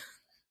place.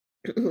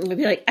 I'd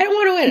be like, I don't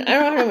want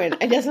to win.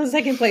 I just want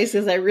second place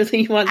because I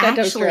really want that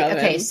toaster oven.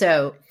 Okay,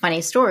 so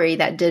funny story,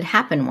 that did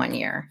happen one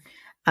year.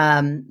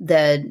 I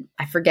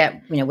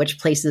forget, which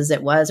places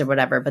it was or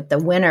whatever, but the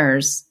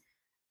winners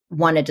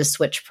wanted to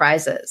switch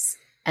prizes,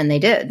 and they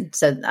did.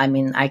 So, I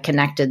mean, I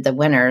connected the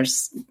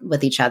winners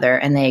with each other,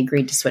 and they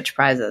agreed to switch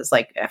prizes.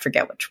 Like, I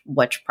forget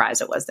which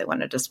prize it was they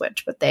wanted to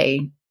switch, but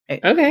they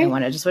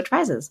wanted to switch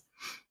prizes.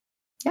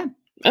 Yeah,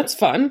 that's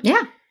fun.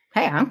 Yeah.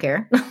 Hey, I don't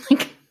care.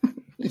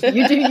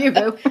 You do you,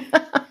 boo.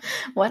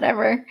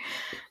 Whatever.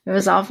 It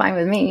was all fine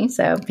with me.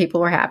 So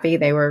people were happy.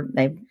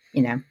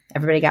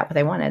 Everybody got what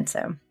they wanted.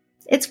 So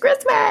it's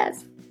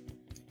Christmas.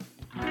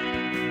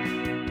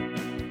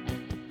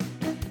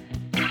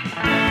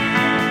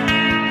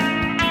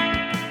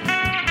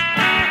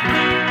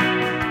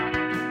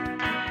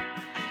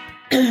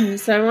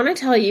 So I want to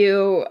tell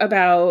you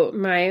about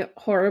my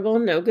horrible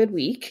no good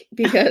week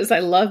because I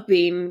love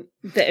being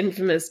the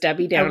infamous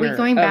Debbie Downer. Are we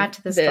going back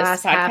to this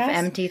glass half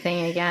empty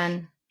thing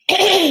again?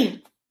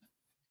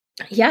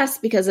 Yes,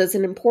 because it's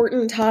an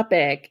important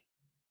topic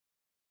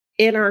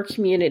in our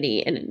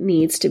community and it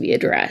needs to be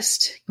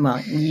addressed.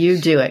 Well, you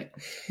do it.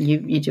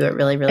 You do it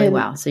really, really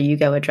well. So you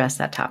go address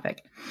that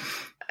topic.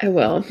 I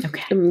will.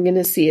 Okay. I'm going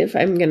to see if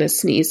I'm going to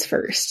sneeze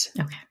first.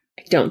 Okay.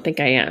 I don't think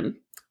I am.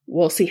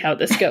 We'll see how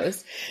this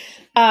goes.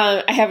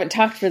 I haven't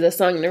talked for this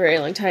long in a very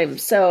long time.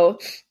 So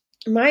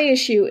my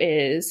issue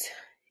is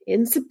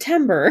in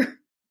September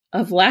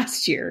of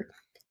last year,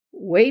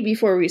 way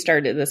before we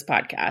started this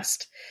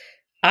podcast,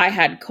 I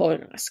had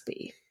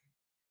colonoscopy.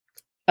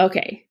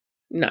 Okay.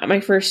 Not my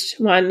first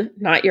one,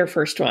 not your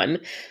first one.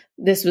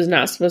 This was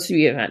not supposed to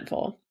be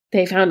eventful.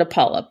 They found a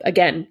polyp.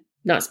 Again,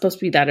 not supposed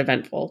to be that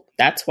eventful.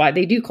 That's why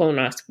they do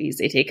colonoscopies.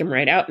 They take them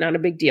right out. Not a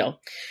big deal.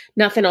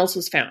 Nothing else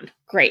was found.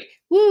 Great.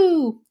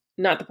 Woo!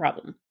 Not the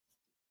problem.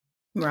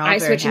 I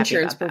switch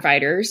insurance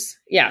providers.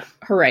 Yeah,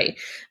 hooray.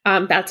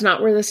 That's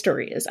not where the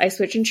story is. I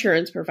switch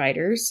insurance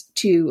providers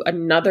to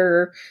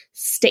another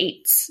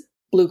state's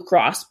Blue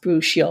Cross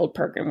Blue Shield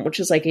program, which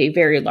is like a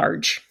very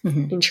large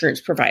insurance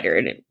provider.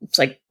 And it's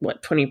like,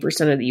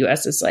 20% of the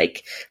U.S. is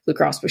like Blue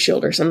Cross Blue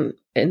Shield or some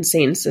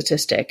insane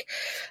statistic.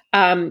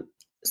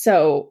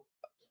 So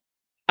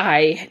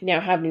I now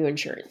have new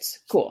insurance.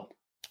 Cool.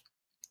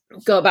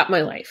 Go about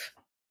my life.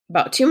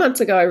 About 2 months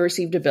ago, I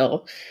received a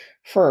bill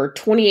for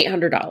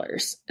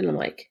 $2,800. And I'm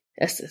like,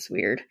 this is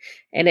weird.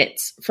 And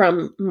it's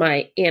from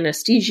my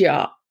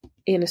anesthesiologist,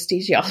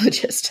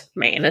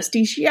 my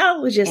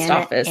anesthesiologist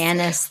office.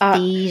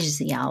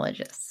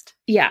 Anesthesiologist.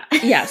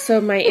 Yeah. So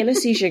my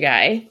anesthesia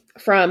guy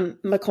from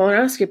my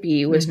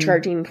colonoscopy was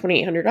charging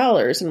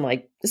 $2,800. And I'm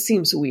like, this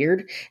seems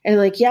weird. And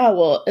like, yeah,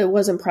 well, it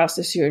wasn't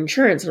processed through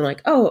insurance. And I'm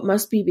like, oh, it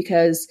must be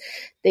because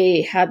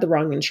they had the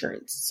wrong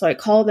insurance. So I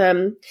call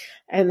them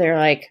and they're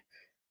like,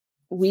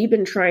 we've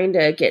been trying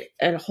to get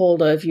a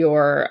hold of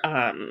your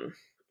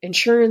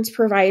insurance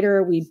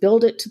provider. We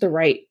billed it to the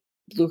right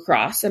Blue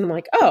Cross. And I'm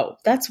like, oh,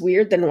 that's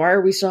weird. Then why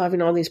are we still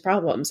having all these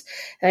problems?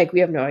 Like, we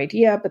have no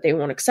idea, but they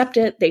won't accept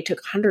it. They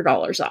took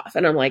 $100 off.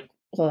 And I'm like,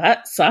 well,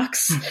 that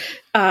sucks.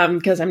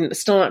 Because I'm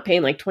still not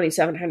paying like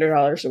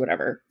 $2,700 or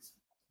whatever.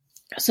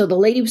 So the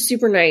lady was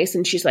super nice.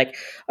 And she's like,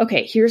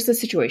 okay, here's the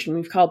situation.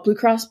 We've called Blue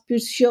Cross Blue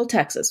Shield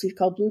Texas. We've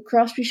called Blue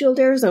Cross Blue Shield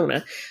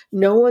Arizona.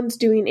 No one's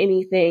doing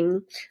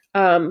anything.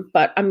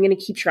 But I'm going to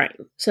keep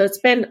trying. So it's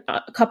been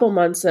a couple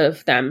months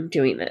of them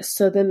doing this.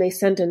 So then they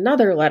sent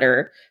another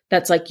letter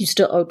that's like, you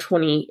still owe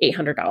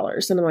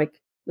 $2,800. And I'm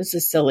like, this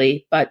is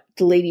silly, but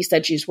the lady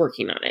said she's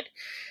working on it.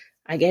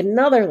 I get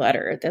another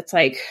letter that's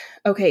like,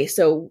 okay,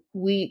 so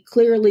we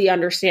clearly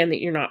understand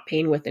that you're not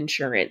paying with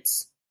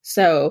insurance.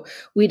 So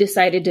we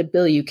decided to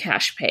bill you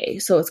cash pay.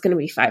 So it's going to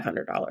be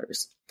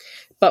 $500,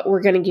 but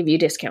we're going to give you a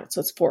discount.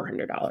 So it's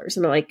 $400.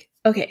 And I'm like,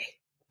 okay,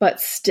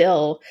 but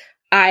still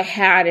I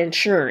had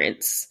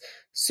insurance.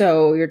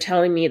 So you're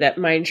telling me that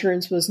my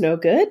insurance was no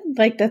good?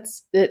 Like,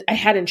 that's it. I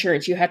had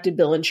insurance. You have to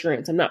bill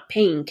insurance. I'm not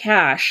paying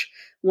cash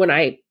when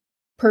I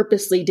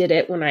purposely did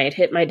it when I had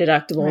hit my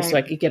deductible right, so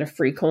I could get a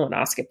free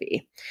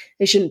colonoscopy.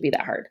 It shouldn't be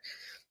that hard.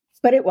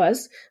 But it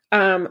was.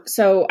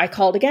 So I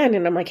called again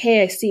and I'm like,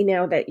 hey, I see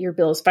now that your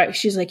bill is $5.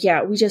 She's like,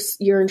 yeah,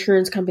 your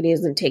insurance company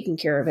isn't taking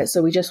care of it.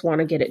 So we just want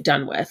to get it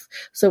done with.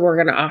 So we're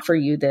going to offer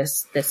you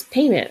this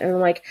payment. And I'm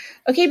like,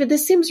 okay, but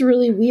this seems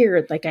really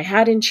weird. Like, I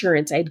had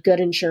insurance. I had good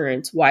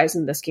insurance. Why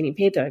isn't this getting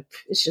paid? They're like,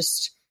 it's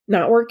just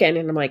not working.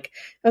 And I'm like,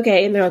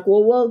 okay. And they're like,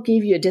 well, we'll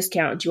give you a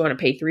discount. Do you want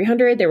to pay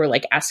 $300? They were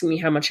like asking me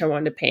how much I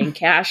wanted to pay in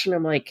cash. And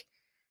I'm like,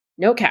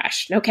 no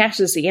cash. No cash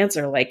is the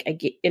answer. Like, I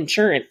get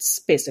insurance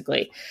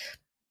basically.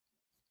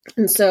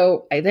 And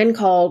so I then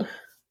called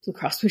Blue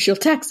Cross Blue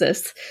Shield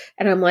Texas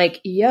and I'm like,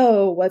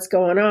 yo, what's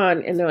going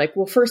on? And they're like,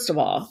 well, first of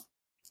all,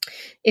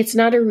 it's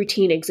not a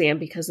routine exam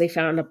because they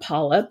found a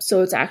polyp.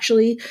 So it's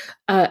actually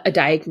a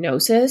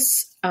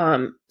diagnosis.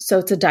 So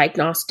it's a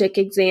diagnostic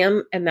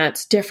exam, and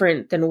that's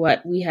different than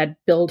what we had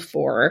billed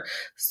for.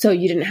 So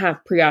you didn't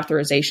have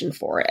pre-authorization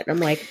for it. I'm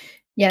like,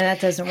 yeah,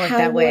 that doesn't work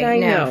that way. I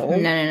No.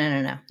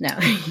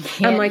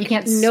 I'm like, you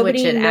can't nobody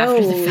switch it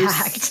knows after the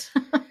fact.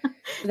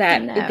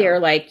 that they're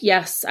like,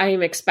 yes, I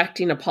am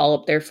expecting a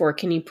polyp. Therefore,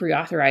 can you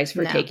pre-authorize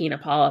for taking a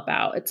polyp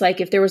out? It's like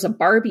if there was a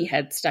Barbie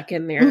head stuck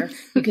in there,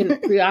 you can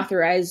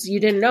pre-authorize. You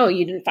didn't know.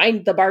 You didn't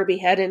find the Barbie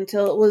head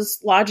until it was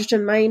lodged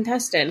in my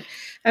intestine.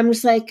 I'm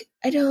just like,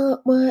 I don't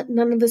want,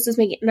 none of this is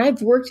making, and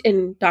I've worked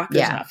in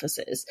doctor's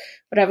offices,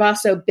 but I've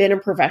also been a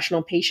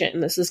professional patient,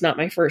 and this is not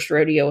my first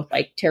rodeo with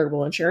like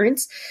terrible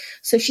insurance.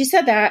 So she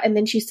said that. And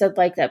then she said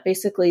like that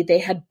basically they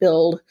had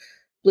billed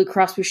Blue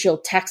Cross Blue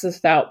Shield Texas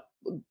without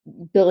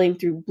billing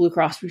through Blue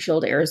Cross Blue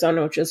Shield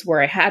Arizona, which is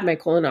where I had my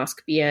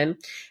colonoscopy in.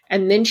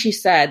 And then she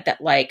said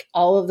that like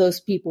all of those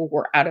people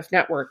were out of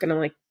network. And I'm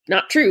like,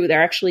 not true.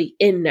 They're actually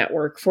in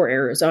network for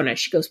Arizona.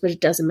 She goes, but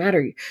it doesn't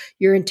matter.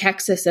 You're in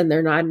Texas and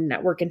they're not in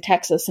network in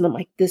Texas. And I'm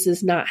like, this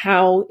is not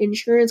how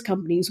insurance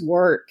companies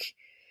work,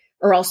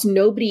 or else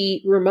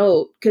nobody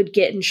remote could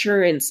get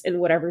insurance in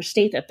whatever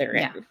state that they're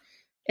in.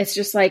 It's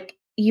just like,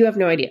 you have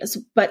no ideas.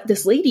 But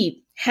this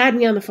lady had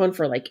me on the phone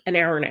for like an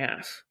hour and a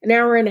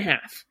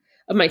half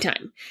of my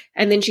time.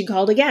 And then she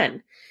called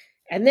again.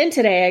 And then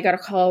today I got a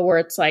call where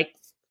it's like,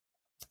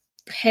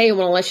 hey, I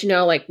want to let you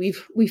know, like we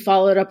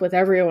followed up with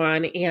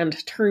everyone,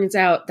 and turns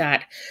out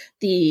that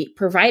the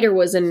provider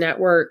was in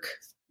network,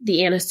 the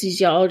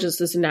anesthesiologist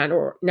is in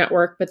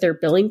network, but their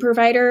billing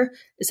provider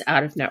is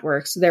out of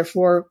network. So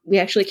therefore, we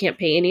actually can't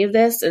pay any of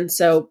this. And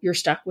so you're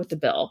stuck with the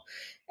bill.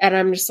 And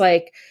I'm just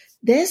like,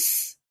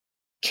 this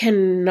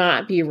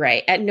cannot be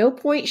right. At no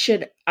point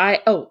should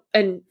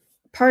and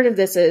part of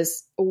this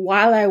is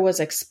while I was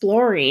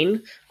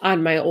exploring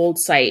on my old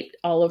site,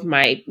 all of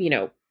my,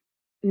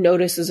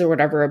 notices or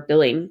whatever of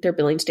billing, their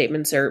billing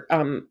statements or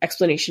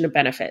explanation of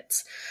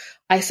benefits,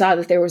 I saw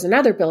that there was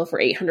another bill for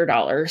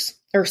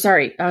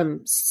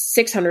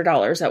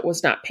 $600 that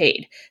was not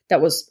paid.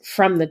 That was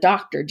from the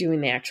doctor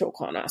doing the actual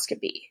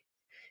colonoscopy.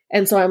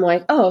 And so I'm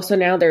like, oh, so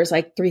now there's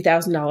like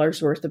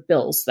 $3,000 worth of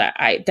bills that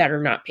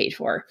are not paid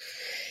for.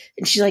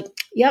 And she's like,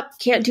 yep,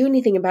 can't do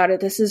anything about it.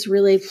 This is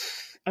really,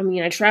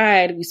 I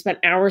tried. We spent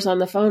hours on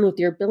the phone with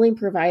your billing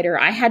provider.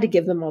 I had to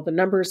give them all the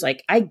numbers.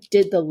 Like, I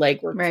did the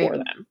legwork for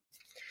them.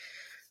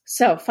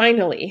 So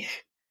finally,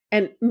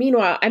 and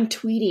meanwhile, I'm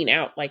tweeting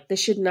out like this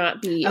should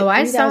not be.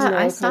 I saw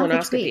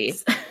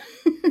colonoscopy.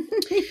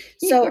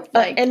 So,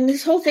 and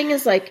this whole thing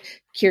is like,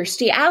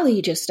 Kirstie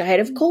Alley just died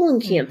of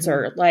colon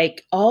cancer.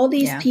 Like all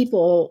these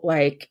people,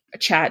 like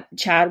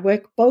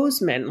Chadwick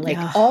Boseman, like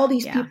all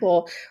these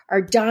people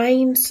are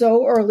dying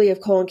so early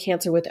of colon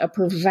cancer with a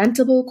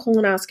preventable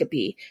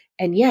colonoscopy.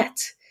 And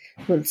yet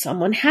when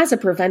someone has a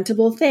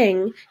preventable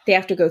thing, they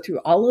have to go through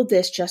all of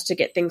this just to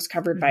get things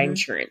covered by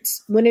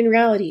insurance. When in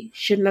reality,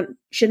 should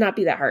not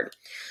be that hard.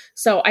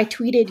 So I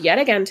tweeted yet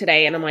again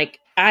today, and I'm like,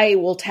 I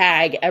will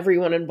tag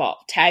everyone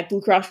involved. Tag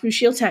Blue Cross Blue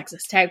Shield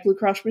Texas, tag Blue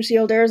Cross Blue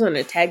Shield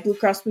Arizona, tag Blue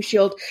Cross Blue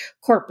Shield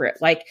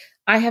corporate. Like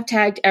I have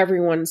tagged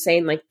everyone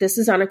saying like, this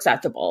is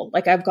unacceptable.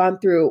 Like I've gone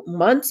through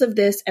months of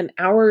this and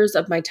hours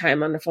of my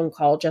time on a phone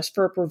call just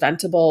for a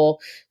preventable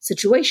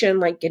situation,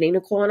 like getting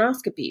a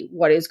colonoscopy.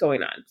 What is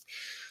going on?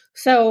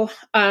 So,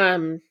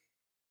 I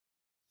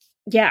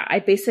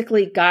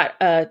basically got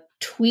a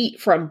tweet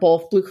from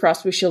both Blue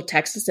Cross Blue Shield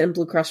Texas and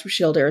Blue Cross Blue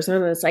Shield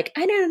Arizona. It's like,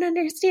 I don't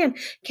understand.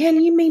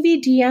 Can you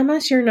maybe DM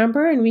us your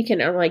number and we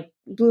can, I'm like,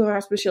 Blue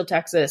Cross Blue Shield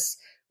Texas,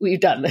 we've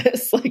done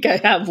this. Like I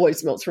have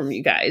voicemails from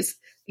you guys.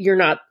 You're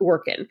not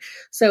working.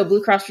 So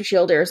Blue Cross Blue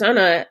Shield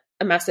Arizona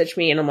messaged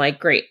me and I'm like,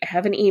 great, I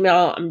have an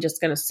email. I'm just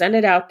going to send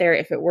it out there.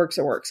 If it works,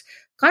 it works.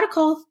 Got a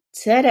call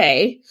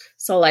today.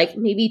 So like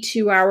maybe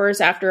 2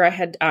 hours after I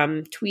had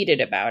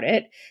tweeted about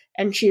it.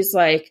 And she's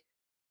like,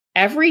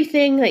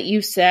 everything that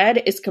you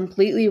said is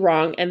completely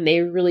wrong and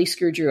they really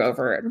screwed you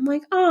over. And I'm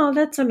like, oh,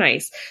 that's so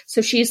nice.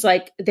 So she's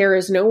like, there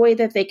is no way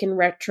that they can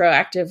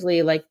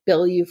retroactively like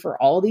bill you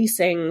for all these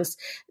things.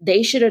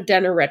 They should have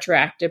done a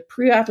retroactive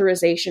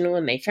pre-authorization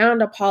when they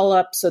found a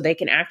polyp so they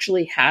can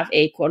actually have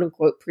a quote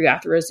unquote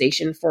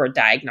pre-authorization for a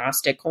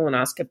diagnostic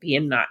colonoscopy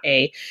and not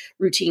a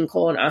routine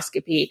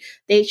colonoscopy.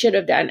 They should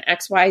have done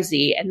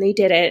XYZ and they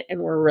didn't.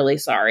 And we're really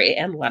sorry.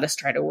 And let us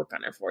try to work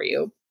on it for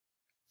you.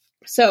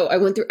 So I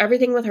went through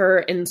everything with her.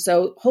 And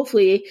so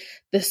hopefully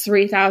this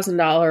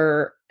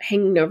 $3,000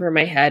 hanging over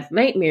my head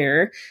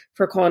nightmare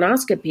for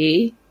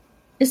colonoscopy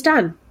is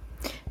done.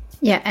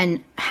 Yeah.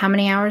 And how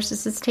many hours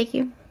does this take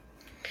you?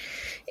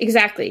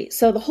 Exactly.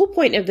 So the whole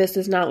point of this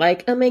is not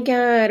like, oh my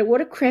God, what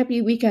a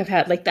crappy week I've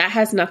had. Like that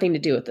has nothing to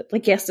do with it.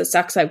 Like, yes, it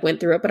sucks. I went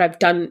through it, but I've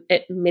done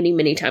it many,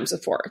 many times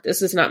before.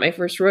 This is not my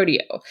first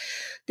rodeo.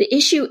 The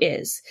issue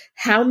is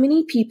how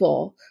many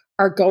people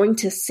are going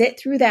to sit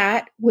through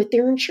that with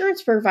their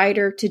insurance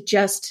provider to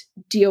just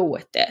deal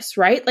with this,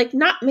 right? Like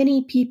not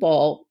many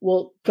people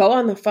will go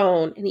on the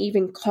phone and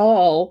even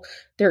call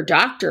their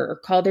doctor or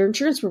call their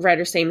insurance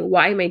provider saying,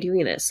 why am I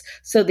doing this?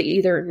 So they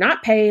either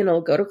not pay and it'll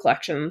go to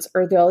collections,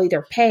 or they'll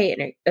either pay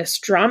an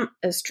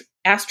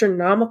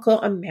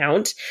astronomical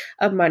amount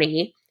of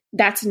money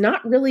that's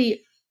not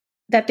really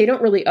that they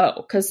don't really owe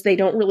because they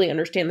don't really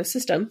understand the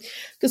system.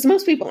 Because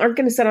most people aren't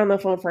going to sit on the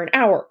phone for an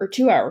hour or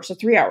 2 hours or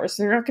 3 hours.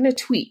 They're not going to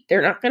tweet.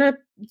 They're not going to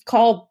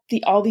call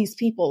all these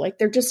people. Like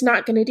they're just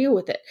not going to deal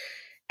with it.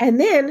 And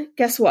then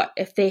guess what?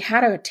 If they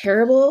had a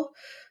terrible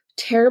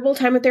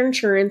time with their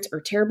insurance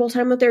or terrible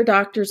time with their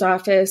doctor's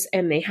office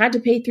and they had to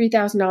pay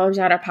 $3,000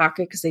 out of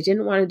pocket because they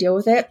didn't want to deal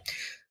with it,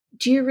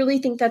 do you really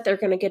think that they're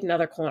going to get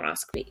another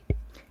colonoscopy?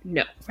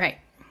 No. Right.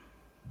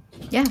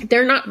 Yeah.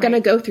 They're not going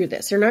to go through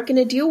this. They're not going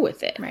to deal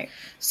with it. Right.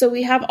 So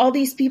we have all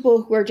these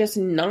people who are just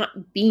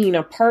not being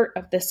a part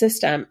of the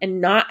system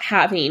and not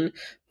having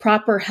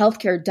proper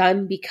healthcare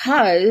done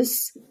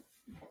because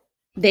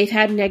they've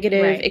had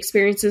negative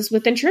experiences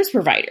with insurance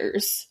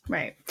providers.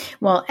 Right.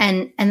 Well,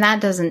 and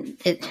that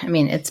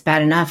it's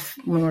bad enough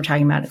when we're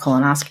talking about a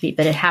colonoscopy,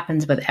 but it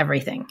happens with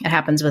everything. It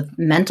happens with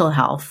mental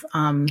health.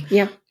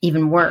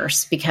 Even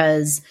worse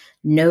because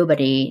no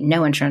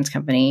insurance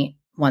company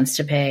wants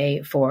to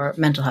pay for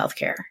mental health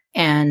care.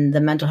 And the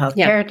Mental Health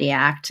Parity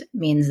Act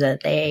means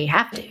that they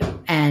have to.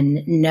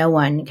 And no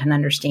one can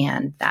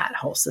understand that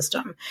whole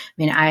system. I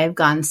mean, I've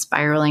gone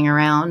spiraling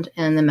around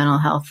in the mental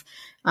health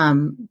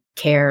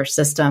care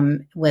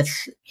system with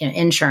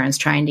insurance,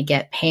 trying to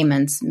get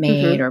payments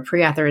made or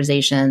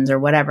pre-authorizations or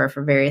whatever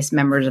for various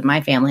members of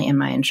my family in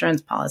my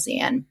insurance policy.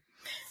 And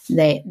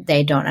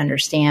they don't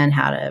understand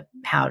how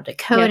to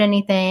code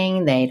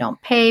anything. They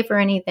don't pay for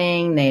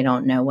anything. They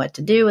don't know what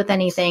to do with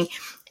anything.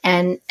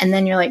 And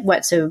then you're like,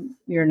 what? So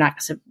you're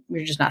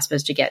just not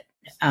supposed to get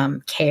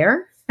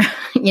care,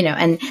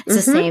 and it's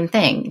the same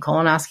thing.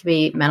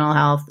 Colonoscopy, mental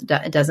health,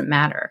 it doesn't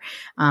matter.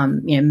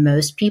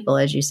 Most people,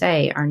 as you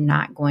say, are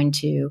not going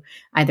to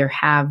either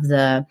have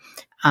the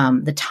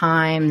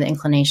time, the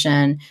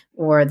inclination,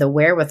 or the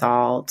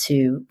wherewithal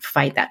to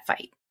fight that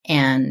fight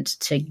and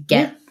to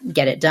get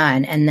it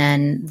done. And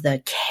then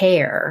the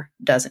care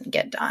doesn't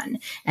get done.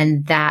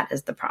 And that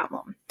is the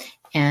problem.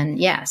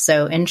 And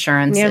so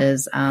insurance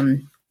is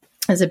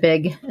a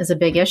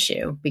big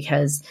issue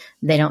because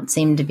they don't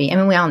seem to be,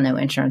 we all know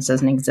insurance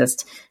doesn't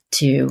exist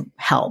to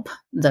help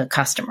the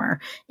customer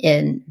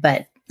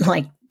but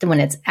like when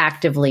it's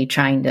actively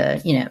trying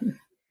to,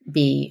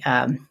 be,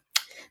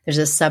 there's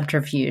a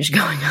subterfuge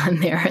going on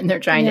there and they're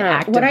trying to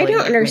actively what I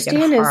don't understand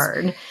make it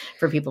hard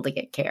for people to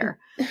get care.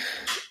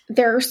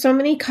 there are so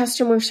many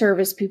customer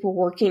service people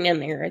working in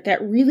there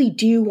that really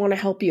do want to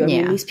help you. I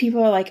mean, these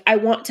people are like, I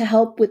want to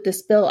help with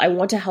this bill. I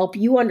want to help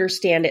you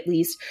understand at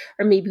least,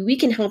 or maybe we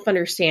can help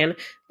understand.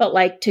 But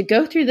like to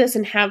go through this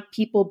and have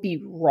people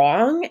be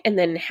wrong and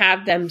then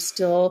have them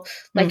still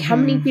like how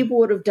many people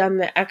would have done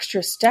the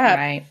extra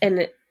step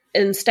and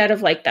instead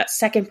of like that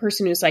second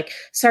person who's like,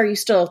 sorry, you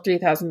still have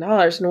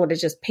 $3,000 and would have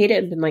just paid it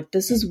and been like,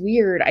 this is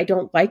weird. I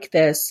don't like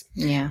this.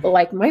 Yeah. But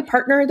like my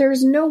partner,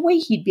 there's no way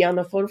he'd be on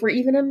the phone for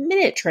even a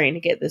minute trying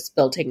to get this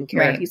bill taken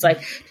care of. He's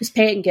like, just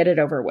pay it and get it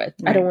over with.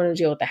 I don't want to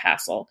deal with the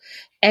hassle.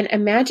 And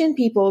imagine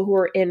people who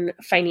are in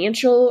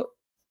financial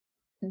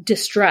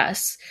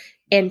distress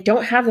and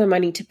don't have the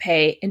money to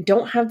pay and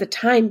don't have the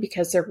time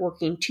because they're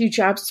working 2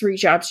 jobs, 3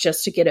 jobs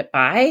just to get it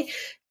by.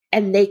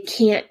 And they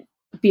can't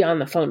be on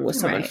the phone with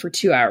someone for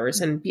 2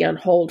 hours and be on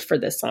hold for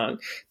this song.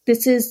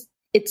 It's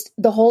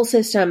the whole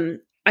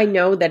system. I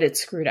know that it's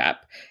screwed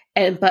up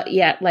but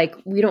yet like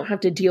we don't have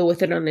to deal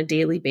with it on a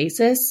daily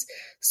basis.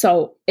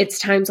 So it's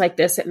times like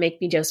this that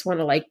make me just want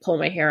to like pull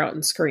my hair out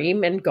and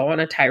scream and go on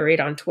a tirade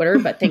on Twitter.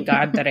 But thank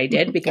God that I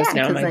did because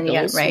now my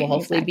bills will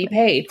hopefully be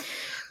paid.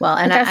 Well,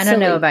 and I don't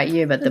know about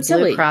you, but the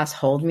Blue Cross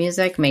hold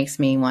music makes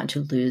me want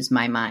to lose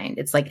my mind.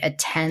 It's like a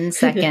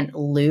 10-second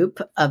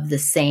loop of the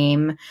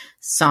same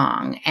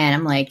song. And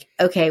I'm like,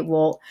 okay,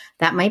 well,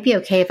 that might be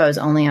okay if I was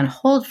only on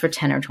hold for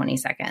 10 or 20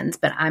 seconds,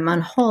 but I'm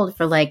on hold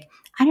for like,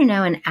 I don't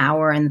know, an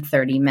hour and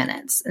 30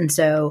 minutes. And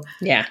so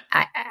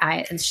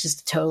it's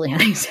just totally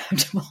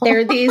unacceptable. There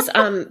are these,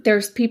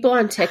 there's people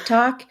on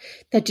TikTok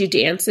that do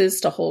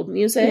dances to hold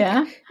music.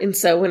 Yeah. And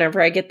so whenever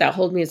I get that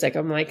hold music,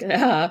 I'm like,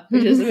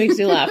 it just makes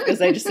me laugh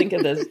because I just think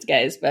of those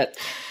guys. But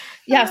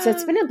yeah, so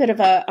it's been a bit of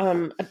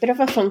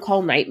a phone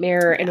call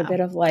nightmare and a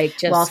bit of like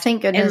just. Well,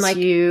 thank goodness like,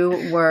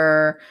 you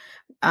were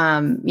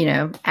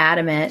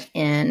adamant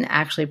in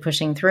actually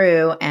pushing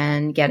through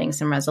and getting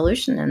some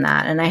resolution in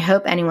that. And I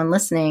hope anyone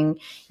listening,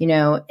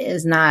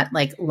 is not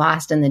like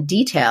lost in the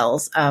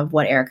details of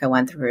what Erica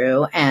went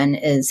through and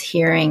is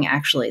hearing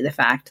actually the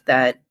fact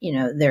that,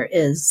 there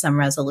is some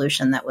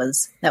resolution that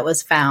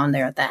was found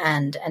there at the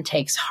end and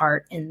takes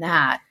heart in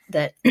that,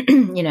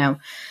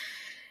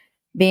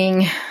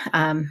 being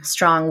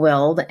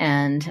strong-willed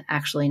and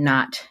actually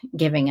not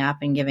giving up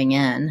and giving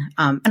in.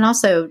 And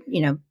also,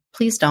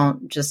 please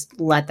don't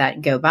just let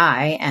that go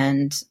by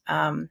and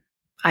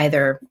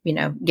either,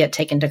 get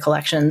taken to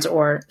collections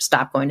or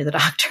stop going to the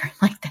doctor.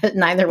 Like that,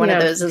 neither one of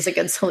those is a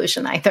good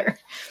solution either.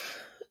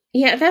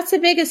 Yeah, that's the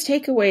biggest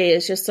takeaway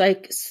is just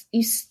like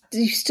you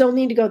still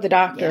need to go to the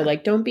doctor. Yeah.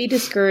 Like don't be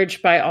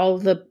discouraged by all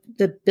the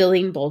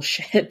billing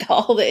bullshit,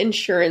 all the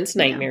insurance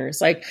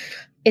nightmares. Yeah. Like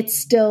it's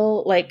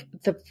still like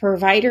the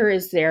provider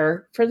is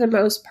there for the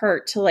most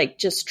part to like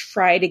just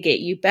try to get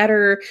you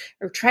better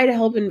or try to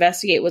help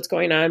investigate what's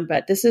going on.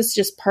 But this is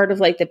just part of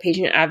like the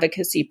patient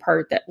advocacy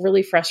part that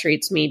really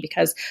frustrates me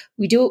because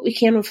we do what we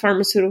can with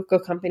pharmaceutical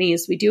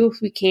companies. We do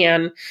what we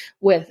can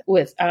with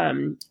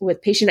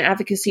patient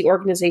advocacy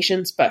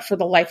organizations. But for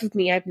the life of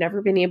me, I've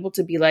never been able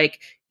to be like,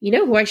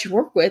 who I should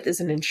work with is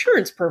an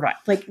insurance provider.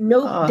 Like,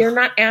 no, they're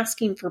not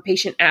asking for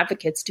patient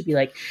advocates to be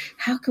like,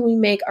 how can we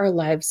make our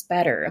lives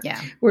better? Yeah.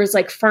 Whereas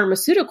like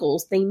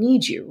pharmaceuticals, they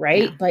need you,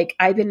 right? Yeah. Like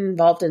I've been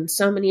involved in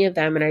so many of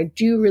them and I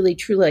do really,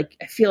 truly, like,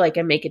 I feel like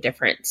I make a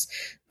difference.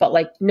 But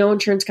like no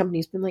insurance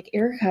company's been like,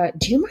 Erica,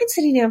 do you mind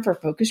sitting down for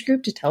a focus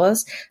group to tell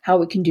us how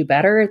we can do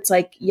better? It's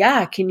like,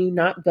 yeah, can you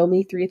not bill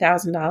me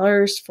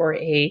 $3,000 for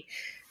a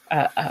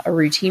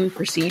routine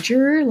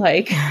procedure?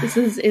 Like this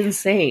is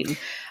insane.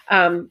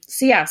 So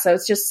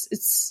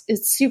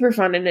it's super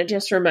fun. And it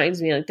just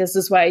reminds me like, this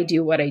is why I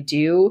do what I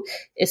do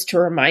is to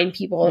remind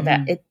people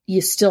that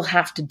you still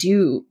have to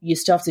do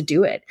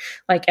it.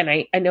 Like, and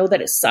I know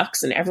that it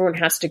sucks and everyone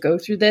has to go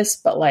through this,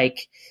 but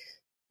like,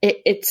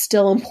 it's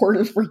still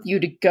important for you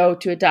to go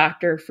to a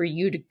doctor, for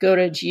you to go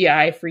to a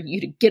GI, for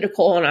you to get a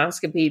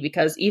colonoscopy,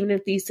 because even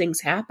if these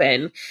things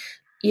happen,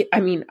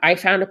 I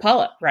found a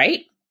polyp,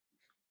 right?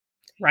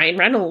 Ryan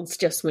Reynolds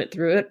just went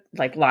through it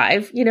like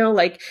live,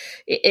 like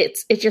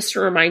it's just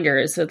a reminder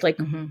is that like,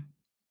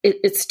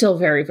 it's still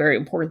very, very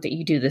important that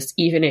you do this,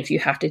 even if you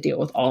have to deal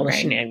with all the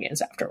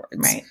shenanigans afterwards.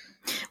 Right.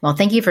 Well,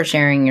 thank you for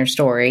sharing your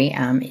story.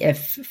 If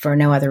for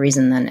no other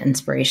reason than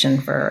inspiration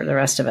for the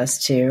rest of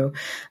us to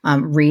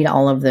read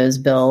all of those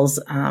bills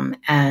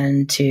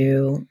and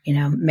to,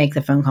 make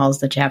the phone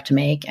calls that you have to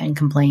make and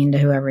complain to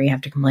whoever you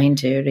have to complain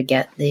to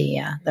get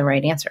the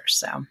right answers.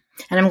 So,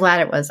 and I'm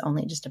glad it was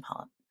only just a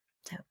polyp.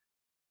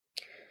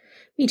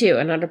 Me too,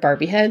 and not a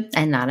Barbie head.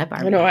 And not a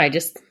Barbie head. I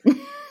just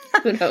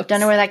who knows?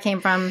 Don't know where that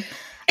came from.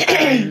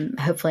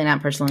 Hopefully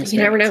not personal experience. You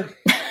never know.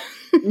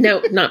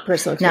 No, not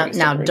personal experience.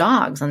 Now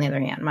dogs, on the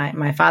other hand,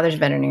 my father's a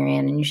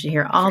veterinarian, and you should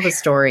hear all the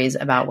stories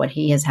about what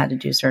he has had to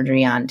do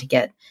surgery on to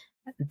get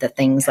the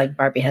things like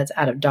Barbie heads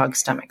out of dog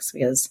stomachs,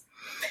 because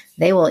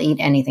they will eat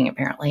anything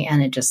apparently,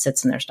 and it just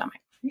sits in their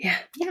stomach. Yeah.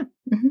 Yeah.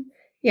 Mm-hmm.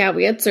 Yeah,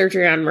 we had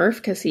surgery on Murph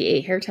because he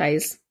ate hair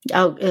ties.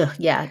 Oh,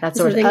 yeah, that's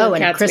the worst. Oh,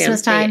 and at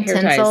Christmas time,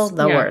 tinsel,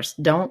 the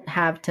worst. Don't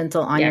have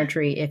tinsel on your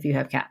tree if you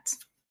have cats.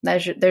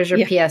 There's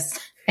your PS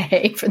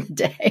A for the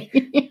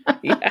day.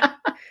 Yeah.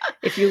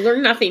 If you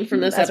learn nothing from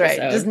this episode,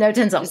 right. Just no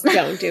tinsel. Just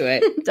don't do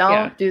it.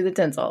 Don't do the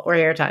tinsel or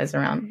hair ties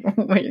around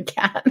with your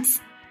cats.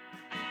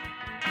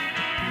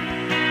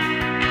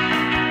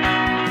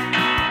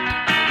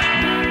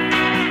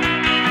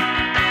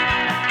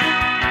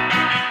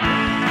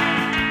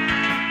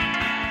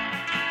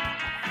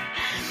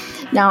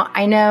 Now,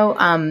 I know,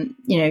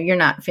 you're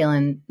not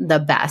feeling the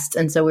best.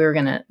 And so we were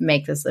going to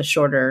make this a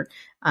shorter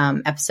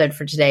episode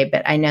for today.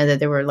 But I know that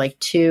there were like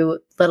 2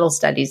 little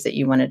studies that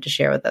you wanted to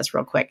share with us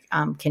real quick.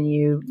 Can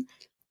you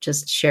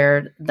just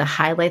share the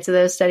highlights of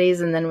those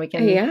studies and then we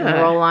can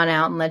roll on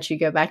out and let you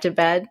go back to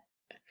bed?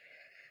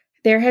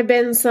 There have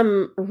been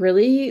some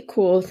really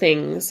cool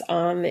things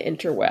on the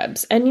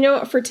interwebs.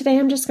 And for today,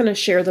 I'm just going to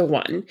share the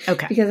one.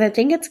 Okay. Because I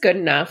think it's good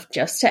enough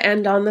just to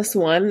end on this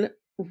one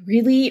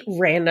really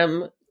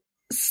random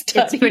study.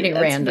 It's pretty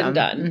random. Been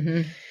done.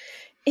 Mm-hmm.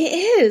 It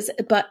is,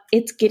 but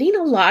it's getting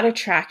a lot of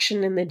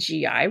traction in the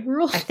GI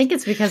world. I think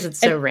it's because it's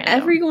so random.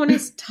 Everyone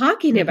is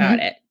talking about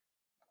it.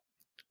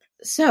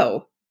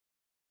 So,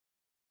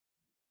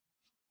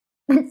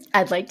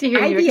 I'd like to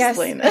hear you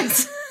explain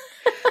this.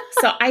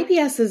 So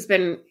IBS has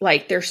been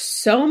there's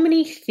so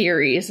many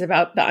theories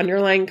about the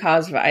underlying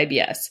cause of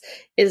IBS.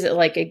 Is it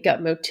like a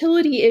gut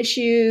motility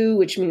issue,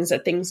 which means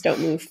that things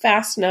don't move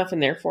fast enough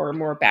and therefore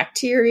more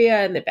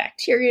bacteria and the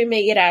bacteria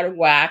may get out of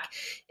whack?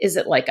 Is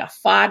it like a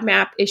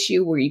FODMAP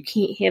issue where you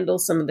can't handle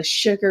some of the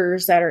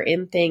sugars that are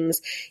in things?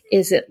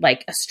 Is it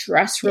like a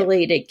stress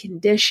related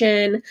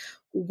condition?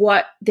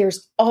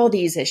 There's all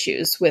these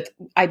issues with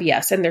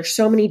IBS, and there's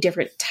so many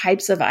different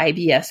types of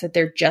IBS that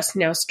they're just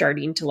now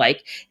starting to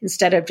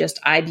instead of just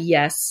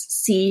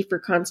IBS-C for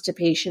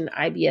constipation,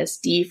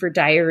 IBS-D for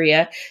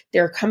diarrhea,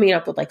 they're coming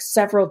up with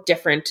several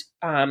different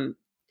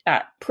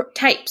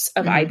types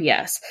of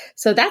IBS.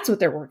 So that's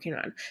what they're working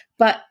on.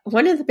 But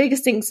one of the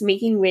biggest things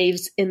making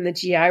waves in the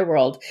GI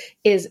world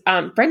is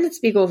Brendan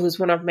Spiegel, who's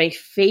one of my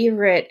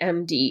favorite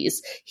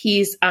MDs.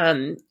 He's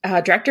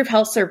director of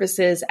health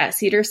services at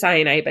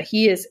Cedars-Sinai, but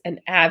he is an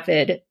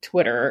avid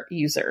Twitter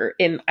user,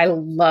 and I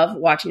love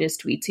watching his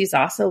tweets. He's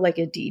also like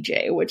a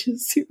DJ, which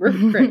is super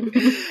great.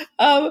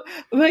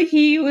 But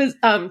he was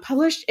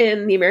published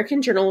in the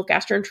American Journal of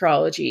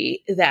Gastroenterology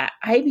that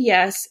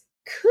IBS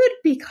could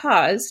be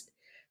caused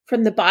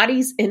from the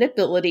body's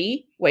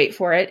inability, wait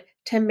for it,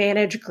 to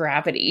manage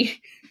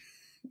gravity.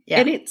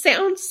 Yeah. And it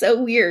sounds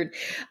so weird.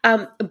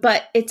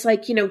 But it's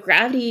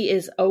gravity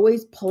is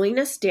always pulling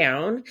us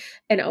down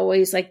and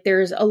always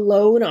there's a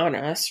load on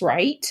us,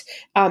 right?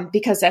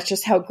 Because that's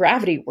just how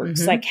gravity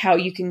works. Like how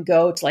you can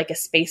go to a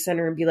space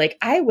center and be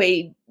I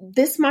weigh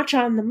this much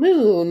on the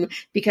moon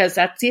because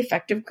that's the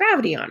effect of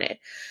gravity on it.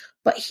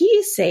 But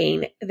he's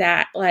saying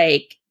that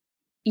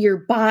your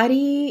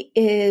body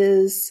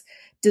is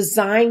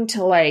designed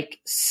to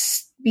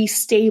be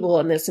stable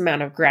in this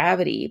amount of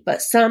gravity,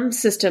 but some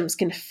systems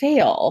can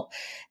fail.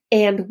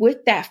 And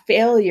with that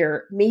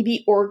failure,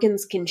 maybe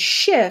organs can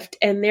shift.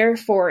 And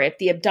therefore, if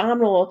the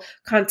abdominal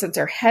contents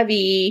are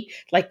heavy,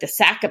 like the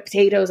sack of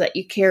potatoes that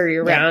you carry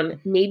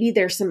around, maybe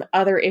there's some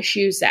other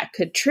issues that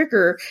could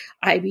trigger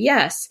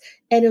IBS.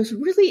 And it was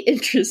really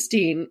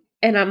interesting.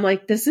 And I'm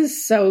this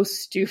is so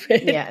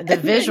stupid. Yeah, the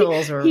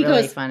visuals were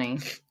really funny.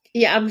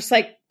 Yeah, I'm just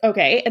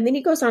okay. And then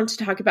he goes on to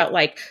talk about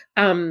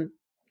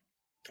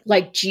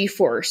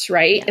G-force,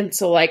 right? Yeah. And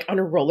so on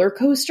a roller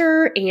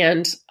coaster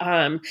and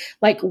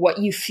what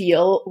you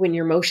feel when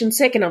you're motion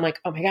sick. And I'm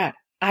oh my God,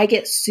 I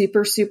get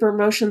super, super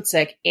motion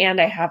sick and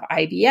I have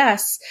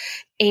IBS.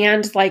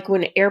 And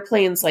when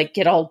airplanes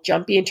get all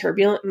jumpy and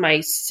turbulent, my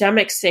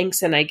stomach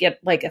sinks and I get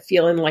a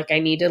feeling I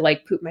need to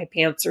poop my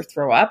pants or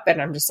throw up. And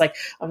I'm just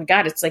oh my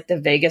God, it's the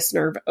vagus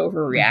nerve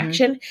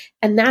overreaction.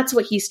 And that's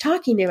what he's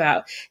talking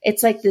about.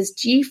 It's this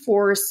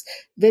G-force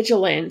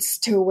vigilance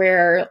to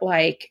where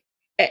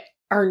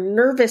our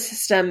nervous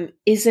system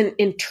isn't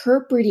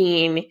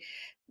interpreting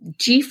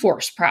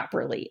G-force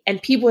properly.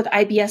 And people with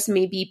IBS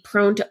may be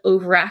prone to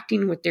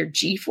overacting with their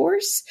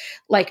G-force.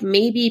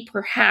 Maybe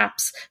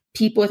perhaps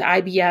people with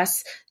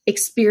IBS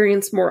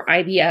experience more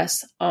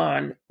IBS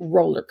on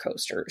roller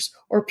coasters,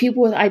 or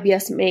people with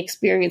IBS may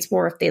experience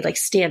more if they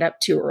stand up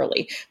too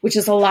early, which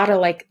is a lot of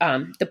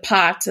the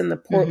POTS and the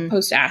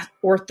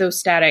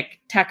post-orthostatic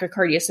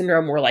tachycardia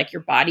syndrome, where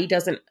your body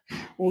doesn't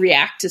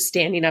react to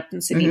standing up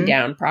and sitting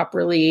down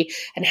properly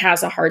and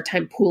has a hard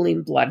time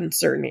pooling blood in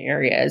certain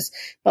areas.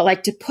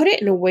 But to put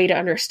it in a way to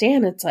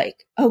understand, it's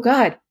oh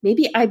God,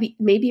 maybe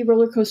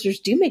roller coasters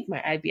do make my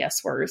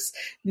IBS worse.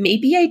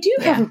 Maybe I do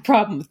have a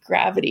problem with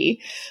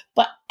gravity.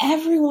 But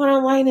everyone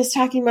online is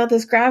talking about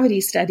this gravity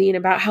study and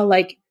about how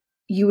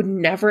you would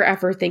never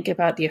ever think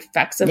about the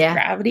effects of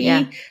gravity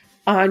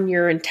on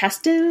your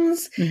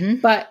intestines.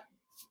 But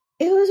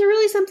it was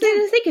really something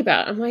to think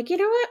about. I'm you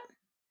know what?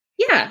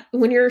 Yeah.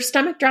 When your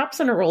stomach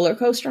drops on a roller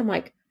coaster, I'm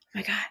oh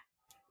my God,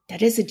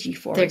 that is a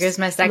G-force. There goes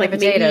my stack of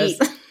potatoes.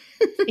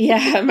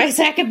 Yeah, my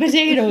sack of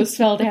potatoes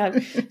fell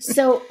down.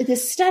 So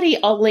this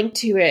study, I'll link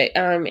to it,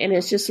 and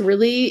it's just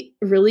really,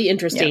 really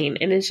interesting.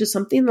 And it's just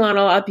something that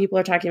a lot of people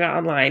are talking about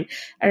online.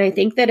 And I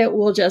think that it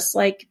will just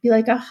like be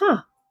like,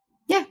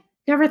 yeah,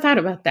 never thought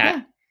about that.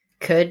 Yeah.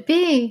 Could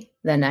be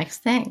the next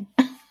thing.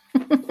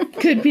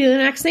 Could be the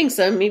next thing.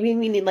 So maybe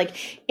we need like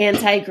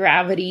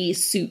anti-gravity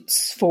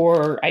suits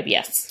for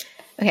IBS.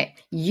 Okay,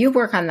 you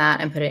work on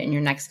that and put it in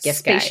your next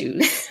gift guide.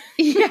 Shoes.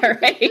 Yeah,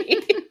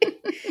 right.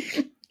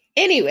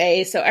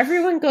 Anyway, so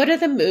everyone go to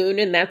the moon,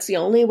 and that's the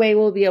only way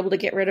we'll be able to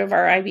get rid of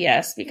our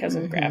IBS because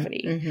of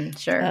gravity.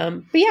 Sure.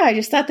 But yeah, I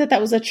just thought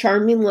that was a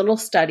charming little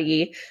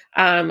study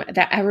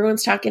that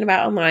everyone's talking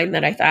about online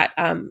that I thought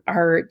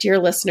our dear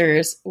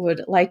listeners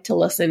would like to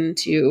listen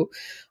to.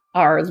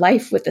 Our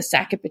life with a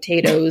sack of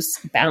potatoes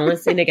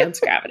balancing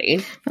against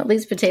gravity. At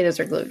least potatoes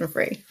are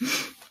gluten-free.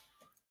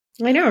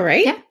 I know,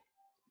 right? Yeah.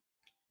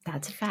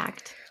 That's a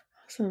fact.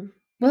 Awesome.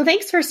 Well,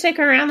 thanks for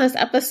sticking around this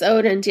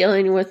episode and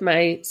dealing with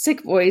my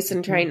sick voice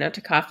and trying not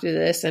to cough through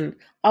this and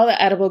all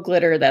the edible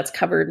glitter that's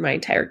covered my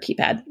entire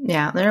keypad.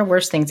 Yeah, there are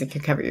worse things that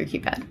could cover your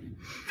keypad.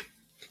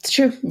 It's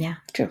true. Yeah.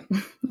 True.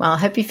 Well, I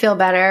hope you feel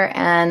better.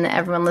 And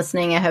everyone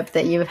listening, I hope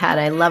that you've had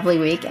a lovely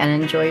week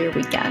and enjoy your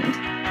weekend.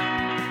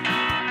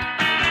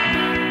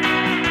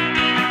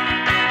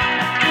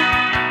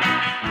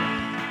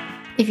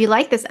 If you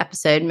like this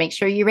episode, make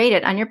sure you rate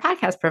it on your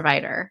podcast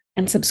provider.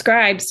 And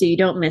subscribe so you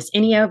don't miss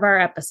any of our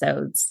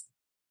episodes.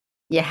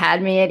 You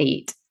had me at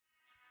eat.